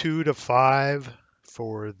 2 to 5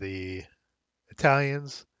 for the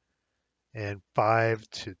Italians, and 5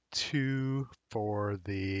 to 2 for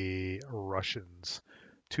the Russians.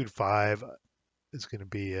 2 to 5 is going to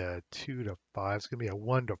be a 2 to 5. It's going to be a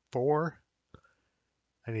 1 to 4.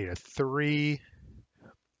 I need a 3.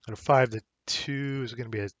 And a 5 to 2 is going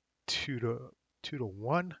to be a 2 to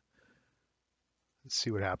 1. Let's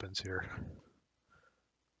see what happens here.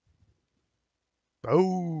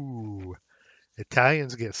 Oh,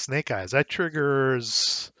 Italians get snake eyes. That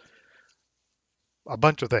triggers a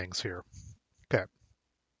bunch of things here. Okay.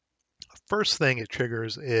 First thing it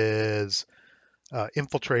triggers is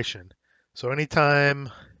infiltration. So anytime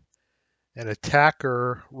an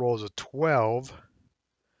attacker rolls a 12,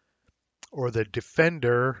 or the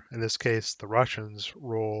defender, in this case the Russians,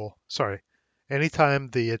 anytime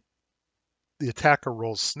the attacker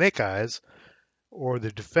rolls snake eyes, or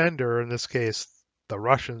the defender, in this case the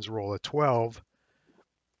Russians, roll a 12,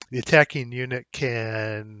 the attacking unit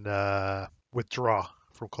can withdraw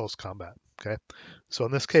from close combat. Okay, so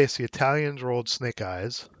in this case the Italians rolled snake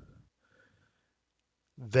eyes.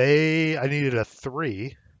 I needed a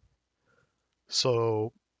 3,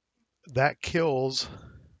 so that kills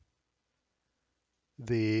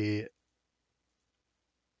the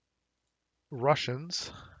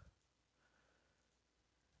Russians,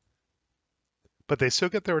 but they still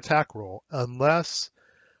get their attack roll unless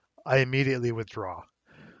I immediately withdraw.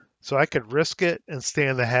 So I could risk it and stay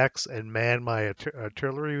in the hex and man my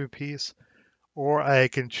artillery piece, or I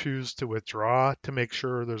can choose to withdraw to make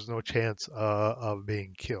sure there's no chance of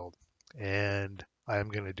being killed. And I'm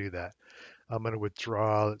going to do that. I'm going to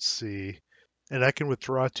withdraw, let's see, and I can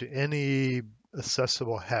withdraw to any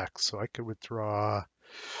accessible hex. So I could withdraw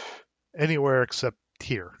anywhere except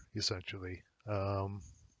here, essentially. I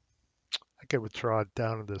could withdraw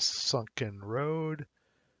down to this sunken road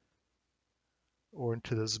or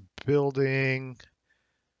into this building,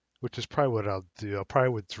 which is probably what I'll do. I'll probably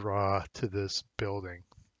withdraw to this building.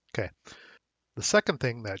 Okay. The second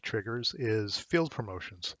thing that triggers is field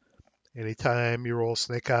promotions. Anytime you roll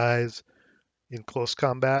snake eyes in close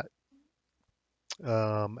combat,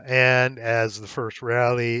 and as the first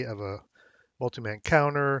rally of a multi-man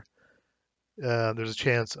counter, there's a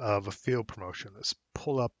chance of a field promotion. Let's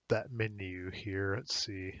pull up that menu here. Let's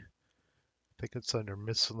see. I think it's under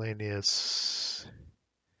miscellaneous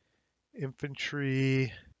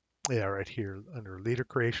infantry. Yeah, right here under leader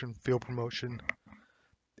creation, field promotion,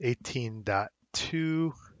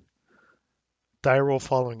 18.2. Die roll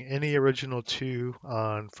following any original 2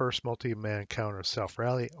 on first multi-man counter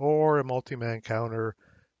self-rally or a multi-man counter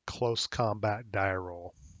close combat die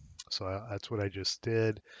roll. So that's what I just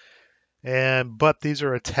did. But these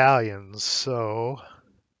are Italians, so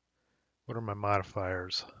what are my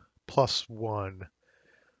modifiers? +1.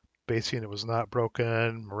 Base unit was not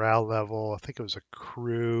broken. Morale level, I think it was a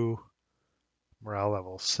crew. Morale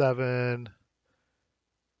level 7.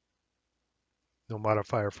 No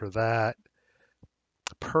modifier for that.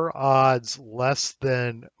 Per odds less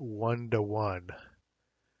than 1 to 1.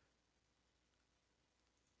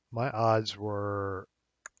 My odds were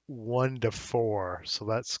 1 to 4, so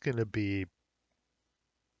that's going to be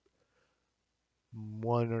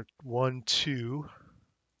 1, 2.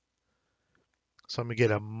 So I'm going to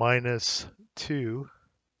get a -2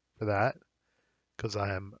 for that because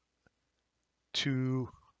I am 2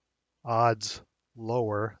 odds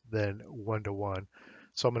lower than 1 to 1.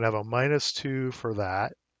 So I'm going to have a -2 for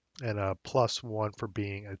that and a +1 for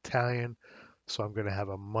being Italian. So I'm going to have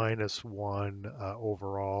a -1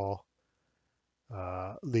 overall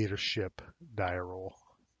leadership die roll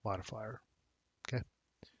modifier. Okay.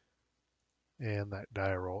 And that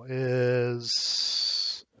die roll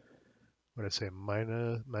is, what did I say,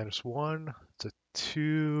 -1. It's a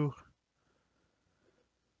 2.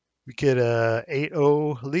 We get a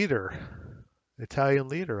 8-0 leader, Italian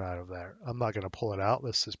leader out of there. I'm not going to pull it out.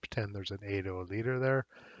 Let's just pretend there's an 8-0 leader there.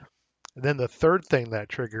 And then the third thing that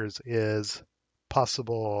triggers is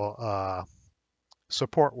possible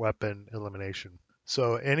support weapon elimination.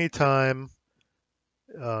 So anytime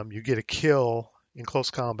you get a kill in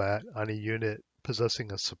close combat on a unit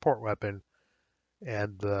possessing a support weapon,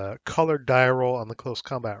 and the colored die roll on the close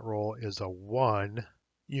combat roll is a 1,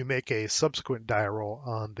 you make a subsequent die roll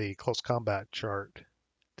on the close combat chart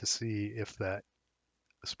to see if that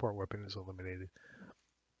support weapon is eliminated.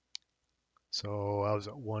 So I was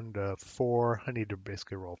at 1 to 4. I need to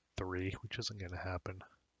basically roll 3, which isn't going to happen.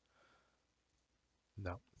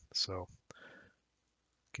 No. So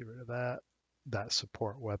get rid of that. That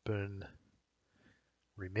support weapon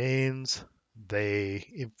remains. They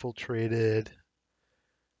infiltrated,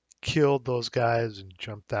 killed those guys, and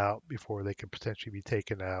jumped out before they could potentially be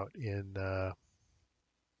taken out in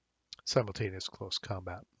simultaneous close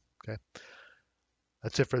combat. Okay.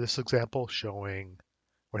 That's it for this example, showing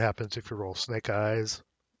what happens if you roll snake eyes.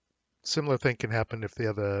 Similar thing can happen if the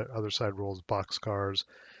other side rolls boxcars,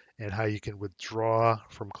 and how you can withdraw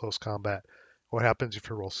from close combat. What happens if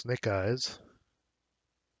you roll snake eyes?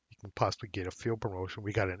 You can possibly get a field promotion.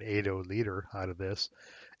 We got an 8-0 leader out of this.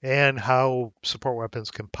 And how support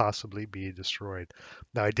weapons can possibly be destroyed.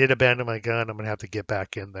 Now, I did abandon my gun. I'm going to have to get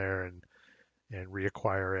back in there and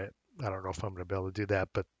reacquire it. I don't know if I'm going to be able to do that,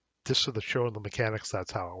 but just for the show and the mechanics,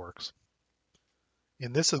 that's how it works.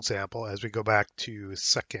 In this example, as we go back to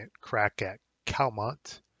second crack at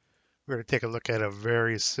Calmont, we're going to take a look at a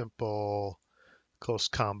very simple close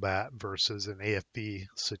combat versus an AFB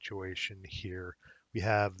situation here. We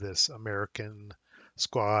have this American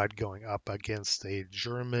squad going up against a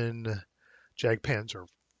German Jagdpanzer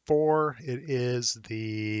IV. It is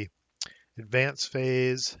the advanced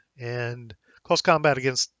phase, and close combat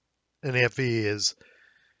against an AFB is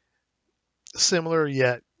similar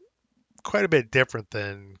yet quite a bit different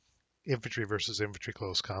than infantry versus infantry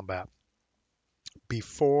close combat.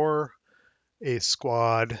 Before a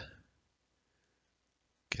squad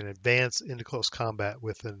can advance into close combat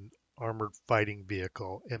with an armored fighting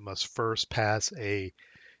vehicle, it must first pass a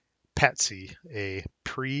PATSI, a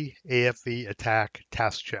pre-AFV attack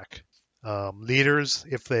task check. Leaders,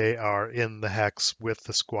 if they are in the hex with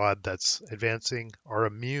the squad that's advancing, are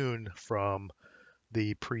immune from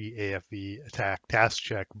the pre-AFV attack task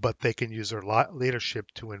check, but they can use their leadership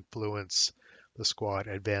to influence the squad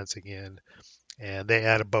advancing in, and they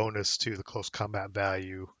add a bonus to the close combat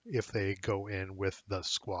value if they go in with the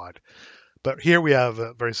squad. But here we have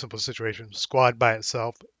a very simple situation. Squad by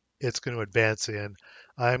itself, it's going to advance in.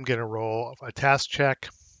 I'm going to roll a task check,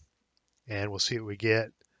 and we'll see what we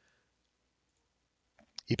get.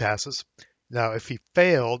 He passes. Now, if he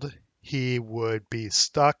failed, he would be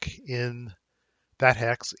stuck in that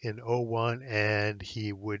hex in O1, and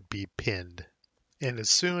he would be pinned. And as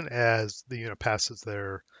soon as the unit passes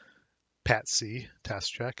their PATC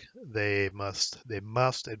task check, they must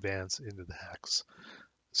advance into the hex.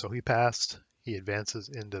 So he passed. He advances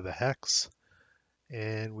into the hex,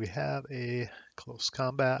 and we have a close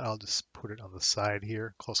combat. I'll just put it on the side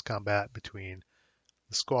here. Close combat between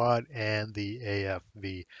the squad and the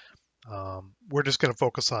AFV. We're just going to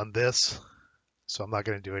focus on this, so I'm not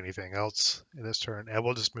going to do anything else in this turn, and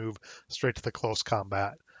we'll just move straight to the close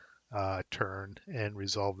combat turn and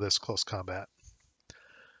resolve this close combat.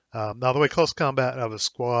 Now, the way close combat of a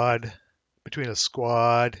squad, between a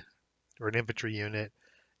squad or an infantry unit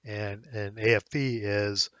and an AFV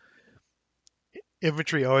is,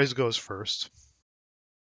 Infantry always goes first,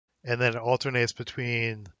 and then it alternates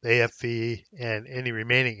between the AFV and any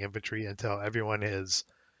remaining infantry until everyone is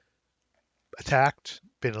attacked,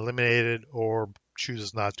 been eliminated, or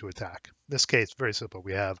chooses not to attack. In this case, very simple.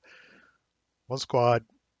 We have one squad,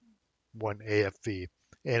 one AFV.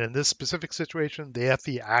 And in this specific situation, the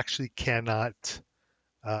AFV actually cannot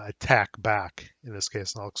attack back in this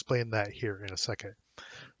case, and I'll explain that here in a second.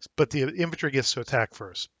 But the infantry gets to attack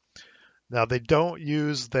first. Now, they don't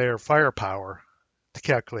use their firepower to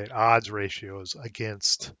calculate odds ratios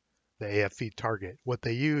against the AFV target. What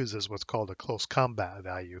they use is what's called a close combat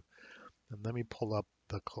value. And let me pull up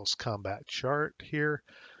the close combat chart here.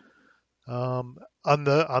 On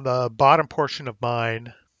the bottom portion of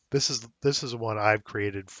mine, this is one I've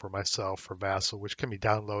created for myself for Vassal, which can be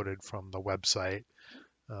downloaded from the website.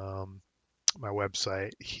 My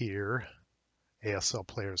website here,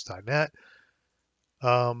 aslplayers.net.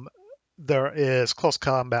 There is close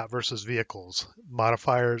combat versus vehicles,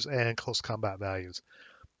 modifiers, and close combat values.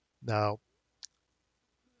 Now,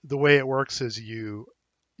 the way it works is you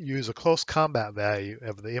use a close combat value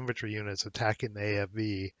of the infantry units attacking the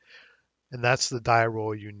AFV, and that's the die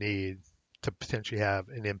roll you need to potentially have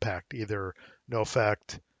an impact, either no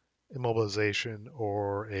effect, immobilization,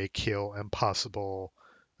 or a kill and possible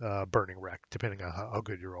burning wreck, depending on how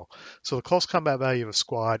good you roll. So the close combat value of a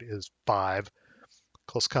squad is 5.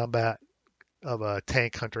 Close combat of a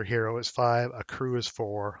tank hunter hero is 5. A crew is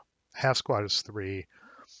 4. Half squad is 3.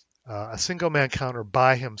 A single man counter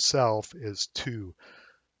by himself is 2.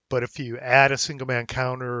 But if you add a single man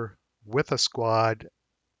counter with a squad,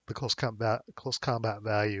 the close combat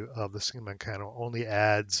value of the single man counter only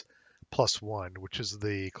adds +1, which is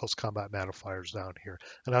the close combat modifiers down here.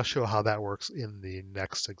 And I'll show how that works in the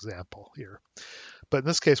next example here. But in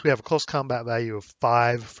this case, we have a close combat value of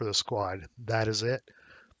 5 for the squad. That is it.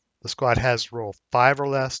 The squad has to roll 5 or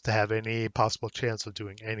less to have any possible chance of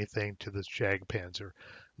doing anything to this Jag Panzer.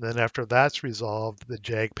 And then after that's resolved, the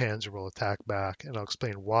Jag Panzer will attack back, and I'll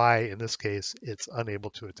explain why, in this case, it's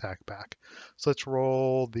unable to attack back. So let's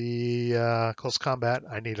roll the close combat.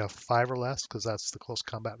 I need a 5 or less, because that's the close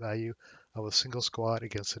combat value of a single squad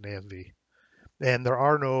against an AMV. And there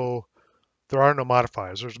are no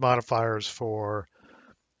modifiers. There's modifiers for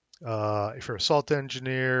if you're an assault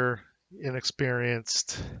engineer,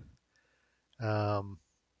 inexperienced,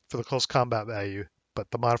 for the close combat value, but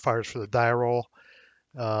the modifiers for the die roll.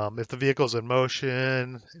 If the vehicle's in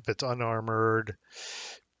motion, if it's unarmored,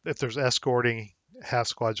 if there's escorting half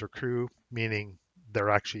squads or crew, meaning they're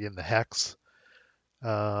actually in the hex.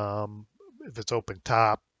 If it's open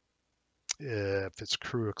top, if it's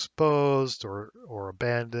crew exposed or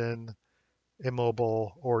abandoned,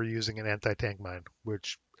 immobile, or using an anti-tank mine,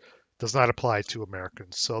 which does not apply to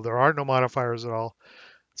Americans. So there are no modifiers at all.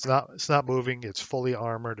 It's not moving. It's fully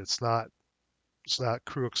armored. It's not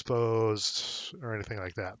crew exposed or anything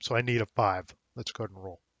like that. So I need a 5. Let's go ahead and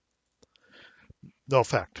roll. No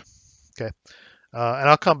effect. Okay. And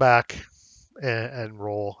I'll come back and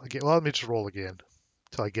roll again. Well, let me just roll again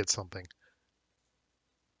until I get something.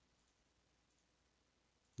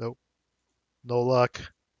 Nope. No luck.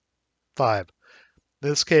 5. In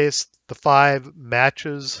this case, the 5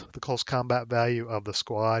 matches the close combat value of the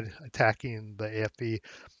squad attacking the AFV,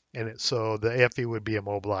 and so the AFV would be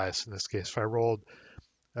immobilized in this case. If I rolled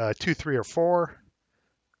 2, 3, or 4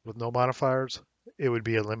 with no modifiers, it would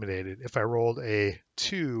be eliminated. If I rolled a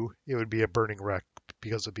 2, it would be a burning wreck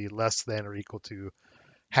because it would be less than or equal to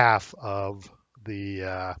half of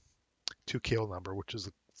the 2 kill number, which is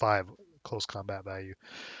the 5 close combat value.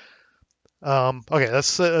 Okay,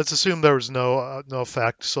 let's assume there was no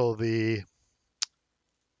effect, so the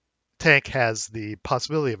tank has the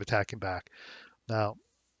possibility of attacking back. Now,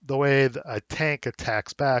 the way a tank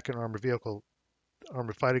attacks back, an armored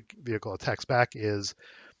fighting vehicle attacks back, is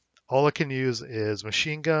all it can use is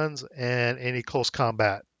machine guns and any close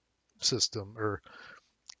combat system or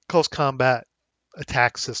close combat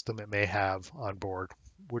attack system it may have on board,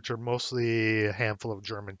 which are mostly a handful of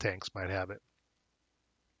German tanks might have it.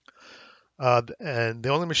 And the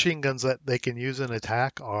only machine guns that they can use in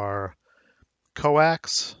attack are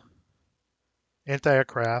coax,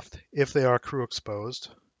 anti-aircraft, if they are crew exposed,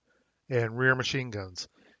 and rear machine guns.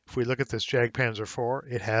 If we look at this Jag Panzer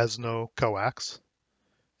IV, it has no coax,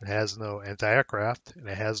 it has no anti-aircraft, and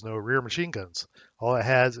it has no rear machine guns. All it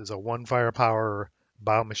has is a 1 firepower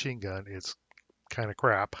bow machine gun. It's kind of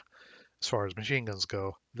crap as far as machine guns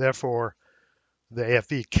go. Therefore, the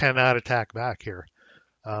AFV cannot attack back here.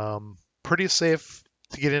 Pretty safe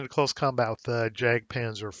to get into close combat with the Jag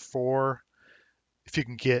Panzer IV. If you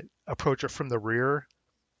can approach it from the rear,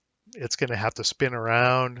 it's going to have to spin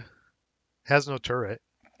around Has no turret.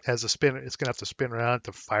 Has a spin. It's gonna have to spin around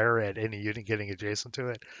to fire at any unit getting adjacent to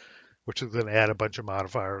it, which is gonna add a bunch of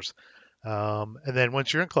modifiers. And then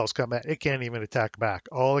once you're in close combat, it can't even attack back.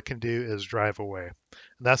 All it can do is drive away.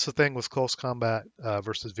 And that's the thing with close combat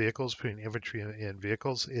versus vehicles, between infantry and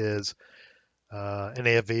vehicles, is an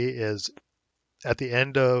AFV is at the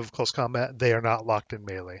end of close combat, they are not locked in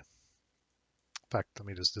melee. In fact, let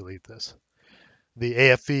me just delete this. The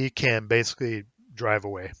AFV can basically drive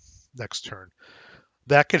away next turn.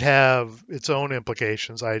 That could have its own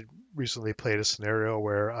implications. I recently played a scenario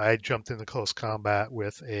where I jumped into close combat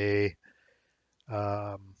with a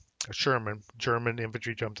Sherman. German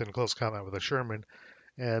infantry jumped into close combat with a Sherman,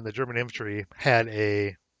 and the German infantry had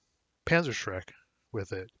a Panzerschreck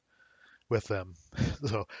with it with them.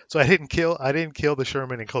 So I didn't kill the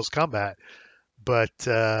Sherman in close combat, but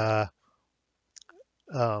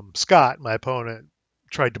Scott, my opponent,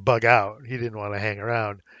 tried to bug out. He didn't want to hang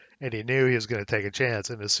around, and he knew he was going to take a chance.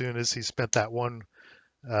 And as soon as he spent that one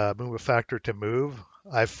movement factor to move,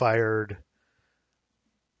 I fired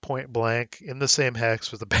point blank in the same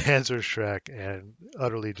hex with the Panzerschreck and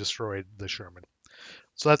utterly destroyed the Sherman.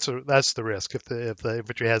 So that's the risk. If the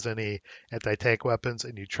infantry has any anti-tank weapons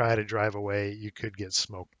and you try to drive away, you could get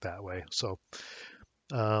smoked that way. So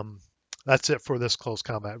um, that's it for this close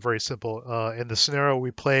combat. Very simple. In the scenario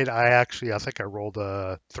we played, I think I rolled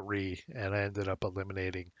a 3 and I ended up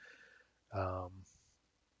eliminating um,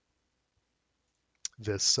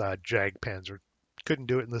 this Jag Panzer. Couldn't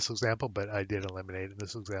do it in this example, but I did eliminate it in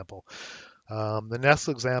this example. The next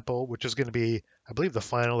example, which is going to be, I believe, the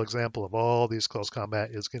final example of all these close combat,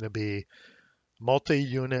 is going to be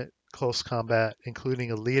multi-unit close combat,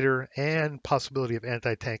 including a leader and possibility of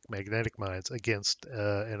anti-tank magnetic mines against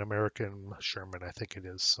an American Sherman, I think it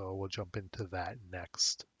is. So we'll jump into that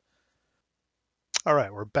next. All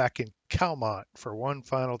right, we're back in Calmont for one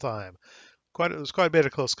final time. There's quite a bit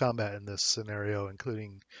of close combat in this scenario,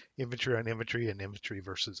 including infantry on infantry and infantry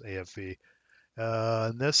versus AFV.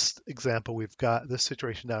 In this example, we've got this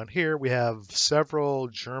situation down here. We have several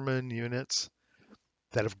German units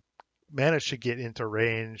that have managed to get into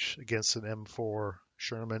range against an M4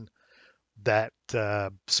 Sherman that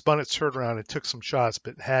spun its turret around and took some shots,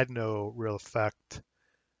 but had no real effect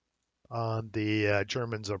on the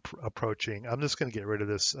Germans approaching. I'm just going to get rid of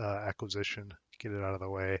this acquisition, get it out of the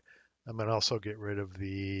way. I'm going to also get rid of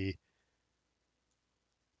the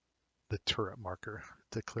turret marker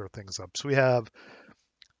to clear things up. So we have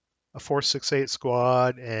a 468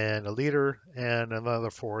 squad and a leader and another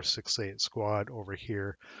 468 squad over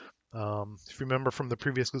here. If you remember from the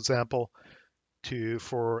previous example, and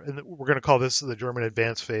we're going to call this the German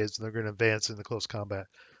advance phase, and they're going to advance into close combat.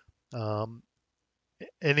 Um,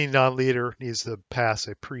 any non-leader needs to pass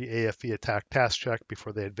a pre-AFE attack task check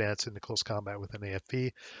before they advance into close combat with an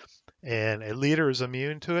AFE. And a leader is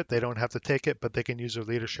immune to it. They don't have to take it, but they can use their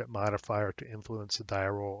leadership modifier to influence the die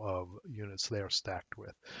roll of units they are stacked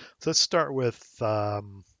with. So let's start with,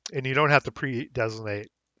 and you don't have to pre-designate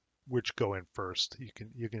which go in first.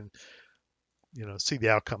 You can see the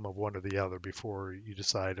outcome of one or the other before you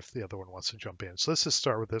decide if the other one wants to jump in. So let's just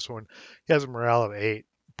start with this one. He has a morale of 8,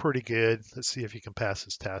 pretty good. Let's see if he can pass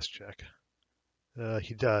his task check.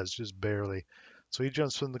 He does, just barely. So he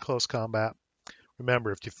jumps into close combat.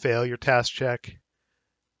 Remember, if you fail your task check,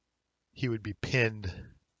 he would be pinned.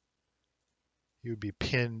 He would be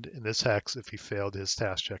pinned in this hex if he failed his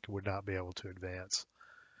task check and would not be able to advance.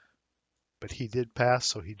 But he did pass,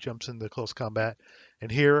 so he jumps into close combat.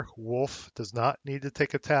 And here, Wolf does not need to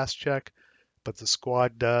take a task check, but the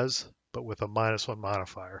squad does, but with a -1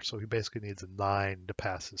 modifier. So he basically needs a 9 to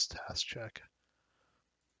pass his task check.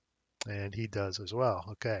 And he does as well.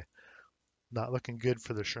 Okay. Not looking good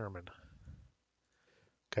for the Sherman.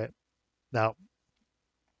 Okay. Now,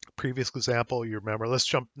 previous example, you remember. Let's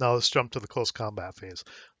jump to the close combat phase.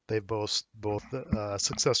 They both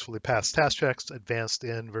successfully passed task checks, advanced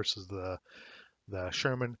in versus the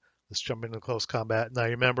Sherman. Let's jump into close combat. Now,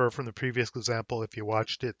 you remember from the previous example, if you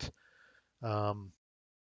watched it,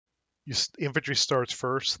 infantry starts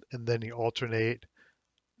first, and then you alternate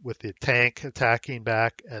with the tank attacking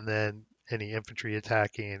back, and then any infantry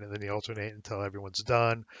attacking, and then you alternate until everyone's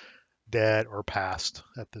done, dead, or passed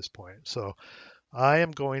at this point. So I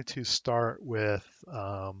am going to start with,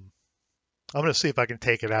 I'm going to see if I can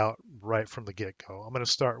take it out right from the get-go. I'm going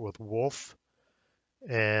to start with Wolf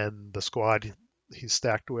and the squad he's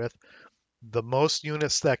stacked with. The most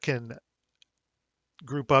units that can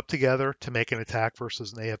group up together to make an attack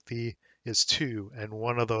versus an AFP is 2, and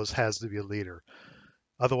one of those has to be a leader.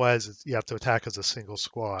 Otherwise, you have to attack as a single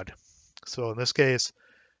squad. So in this case,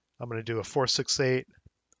 I'm going to do a 468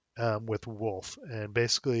 with Wolf, and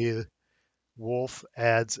basically Wolf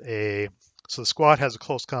adds so the squad has a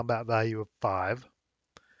close combat value of 5,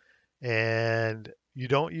 and you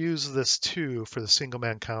don't use this 2 for the single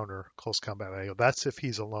man counter close combat value. That's if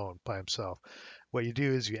he's alone by himself. What you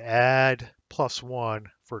do is you add +1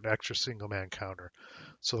 for an extra single man counter.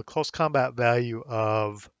 So the close combat value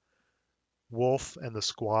of Wolf and the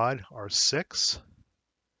squad are 6,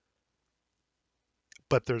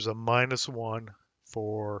 but there's a -1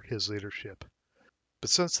 for his leadership. But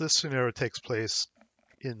since this scenario takes place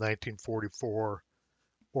in 1944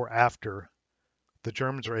 or after, the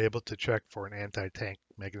Germans are able to check for an anti-tank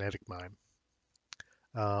magnetic mine.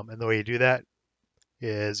 And the way you do that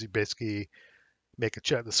is you basically make a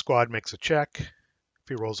check. The squad makes a check. If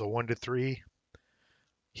he rolls a 1 to 3,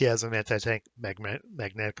 he has an anti-tank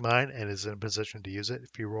magnetic mine and is in a position to use it.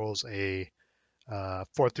 If he rolls a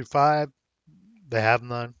 4 through 5, they have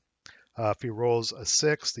none. If he rolls a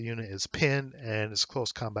 6, the unit is pinned and its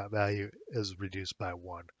close combat value is reduced by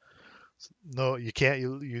 1. No, you can't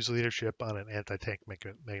use leadership on an anti-tank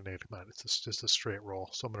magnetic mine. It's just a straight roll.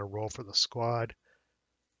 So I'm going to roll for the squad,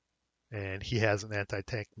 and he has an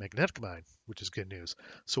anti-tank magnetic mine, which is good news.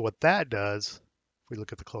 So what that does, if we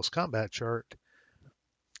look at the close combat chart,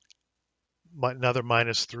 another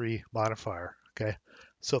 -3 modifier. Okay,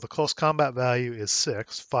 so the close combat value is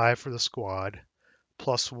 6, 5 for the squad,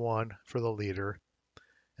 +1 for the leader,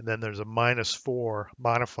 and then there's a -4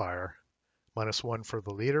 modifier, -1 for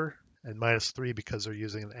the leader, and -3 because they're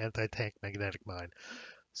using an anti-tank magnetic mine.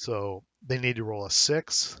 So they need to roll a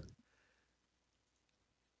 6,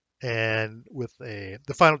 and with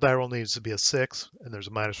the final die roll needs to be a 6, and there's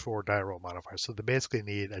a -4 die roll modifier. So they basically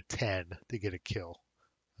need a 10 to get a kill.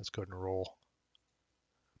 Let's go ahead and roll.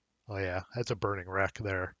 Oh yeah, that's a burning wreck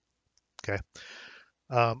there. Okay.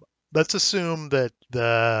 Let's assume that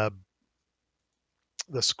the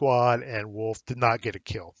squad and Wolf did not get a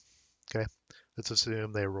kill. Okay. Let's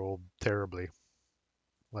assume they rolled terribly,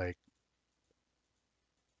 like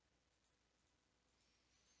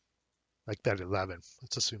that 11.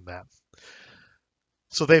 Let's assume that.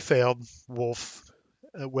 So they failed. Wolf,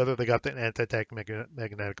 whether they got the anti-tank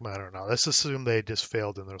magnetic mine or not. Let's assume they just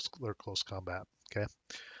failed in their close combat. Okay.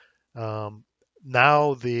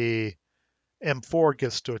 Now the M4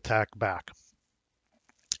 gets to attack back.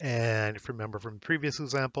 And if you remember from the previous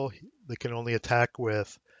example, they can only attack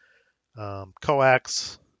with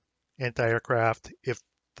coax, anti-aircraft, if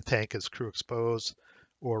the tank is crew exposed,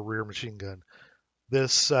 or rear machine gun.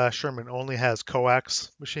 This Sherman only has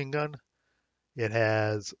coax machine gun. It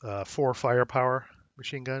has 4 firepower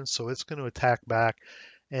machine guns, so it's going to attack back,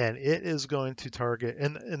 and it is going to target.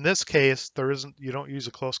 And in this case, you don't use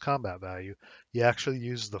a close combat value. You actually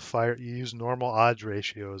use you use normal odds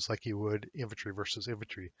ratios like you would infantry versus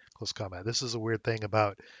infantry close combat. This is a weird thing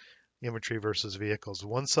about infantry versus vehicles.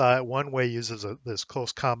 One way uses this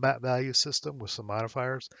close combat value system with some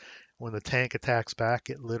modifiers. When the tank attacks back,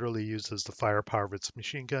 it literally uses the firepower of its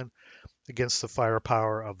machine gun against the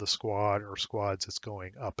firepower of the squad or squads it's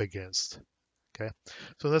going up against. Okay,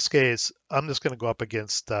 so in this case, I'm just going to go up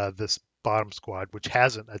against this bottom squad, which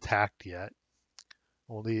hasn't attacked yet.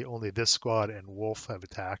 Only this squad and Wolf have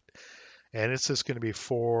attacked, and it's just going to be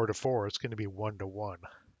 4 to 4. It's going to be 1 to 1,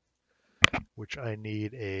 which I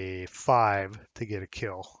need a 5 to get a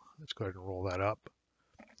kill. Let's go ahead and roll that up.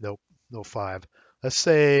 Nope, no 5. Let's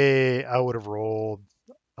say I would have rolled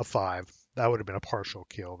a 5. That would have been a partial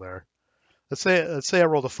kill there. Let's say I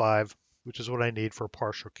rolled a 5, which is what I need for a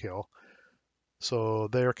partial kill. So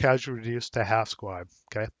they are casualty reduced to half squad.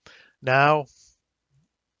 Okay. Now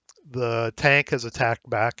the tank has attacked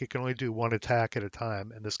back. It can only do 1 attack at a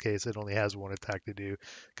time. In this case, it only has 1 attack to do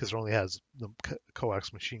because it only has the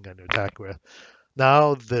coax machine gun to attack with.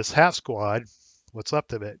 Now this half squad, what's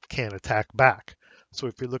left of it, can attack back. So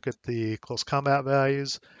if you look at the close combat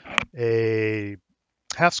values, a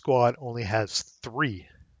half squad only has 3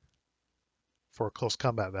 for a close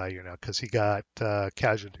combat value now because he got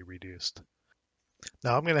casualty reduced.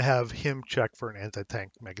 Now I'm going to have him check for an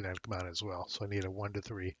anti-tank magnetic mine as well. So I need a 1 to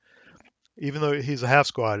 3. Even though he's a half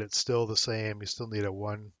squad, it's still the same. You still need a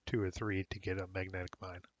 1, 2, or 3 to get a magnetic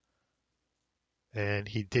mine. And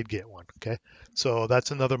he did get one. Okay, so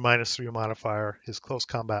that's another -3 modifier. His close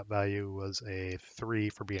combat value was a 3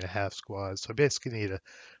 for being a half squad. So I basically need to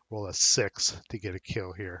roll a 6 to get a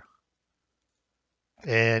kill here.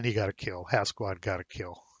 And he got a kill. Half squad got a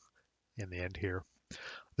kill in the end here.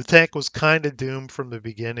 The tank was kind of doomed from the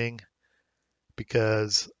beginning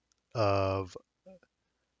because of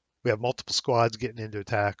we have multiple squads getting into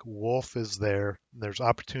attack. Wolf is there. There's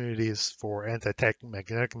opportunities for anti-tank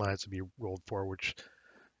magnetic mines to be rolled for, which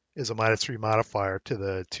is a -3 modifier to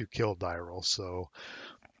the 2 kill die roll. So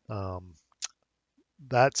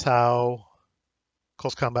that's how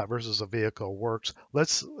close combat versus a vehicle works.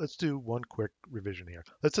 Let's do one quick revision here.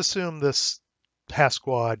 Let's assume this half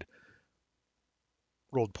squad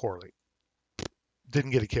rolled poorly,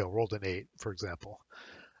 didn't get a kill, rolled an 8, for example.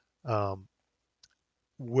 Um,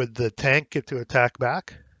 would the tank get to attack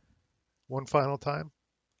back one final time?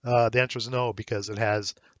 The answer is no, because it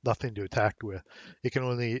has nothing to attack with. It can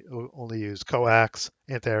only use coax,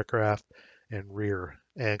 anti-aircraft, and rear,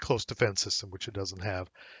 and close defense system, which it doesn't have.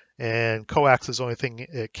 And coax is the only thing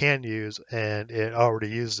it can use, and it already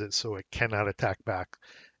used it, so it cannot attack back.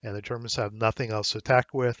 And the Germans have nothing else to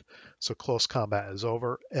attack with, so close combat is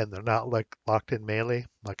over, and they're not like locked in melee.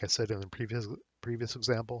 Like I said in the previous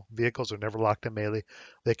example, vehicles are never locked in melee.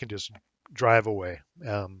 They can just drive away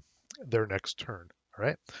their next turn. All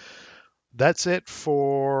right. That's it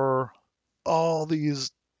for all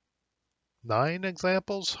these 9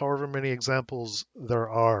 examples, however many examples there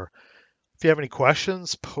are. If you have any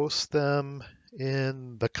questions, post them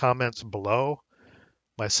in the comments below.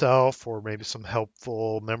 Myself or maybe some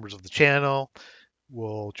helpful members of the channel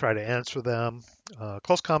will try to answer them.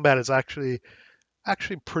 Close combat is actually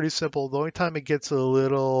pretty simple. The only time it gets a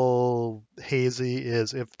little hazy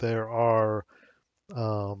is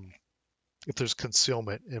um, if there's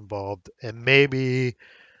concealment involved, and maybe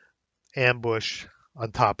ambush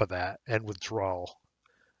on top of that and withdrawal.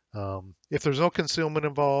 If there's no concealment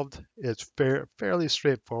involved, it's fairly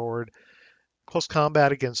straightforward. Close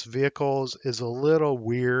combat against vehicles is a little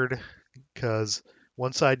weird because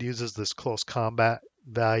one side uses this close combat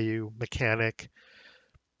value mechanic,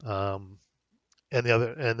 um, and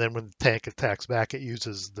then when the tank attacks back, it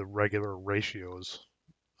uses the regular ratios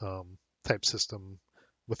type system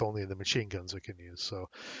with only the machine guns it can use. So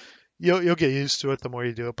you'll get used to it the more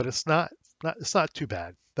you do it, but it's not too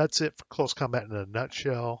bad. That's it for close combat in a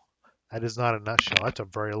nutshell. That is not a nutshell. That's a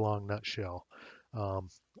very long nutshell. Um,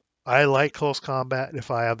 I like close combat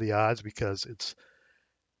if I have the odds because it's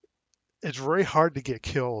very hard to get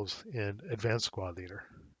kills in advanced squad leader,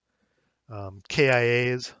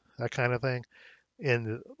 KIAs, that kind of thing. In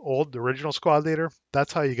the original squad leader,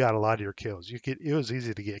 that's how you got a lot of your kills. It was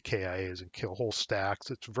easy to get KIAs and kill whole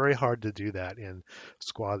stacks. It's very hard to do that in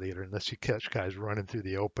squad leader unless you catch guys running through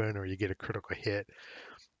the open or you get a critical hit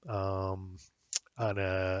um, on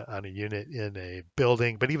a unit in a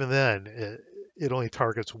building. But even then, it only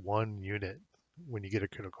targets one unit when you get a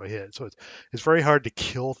critical hit. So it's very hard to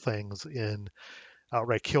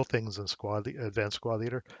outright kill things in advanced squad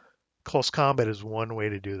leader. Close combat is one way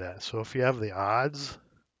to do that. So if you have the odds,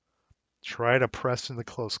 try to press into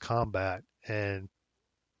close combat and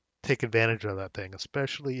take advantage of that thing,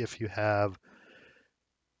 especially if you have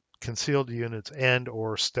concealed units and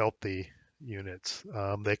or stealthy units.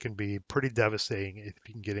 They can be pretty devastating if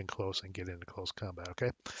you can get in close and get into close combat. Okay,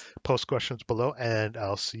 post questions below, and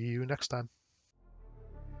I'll see you next time.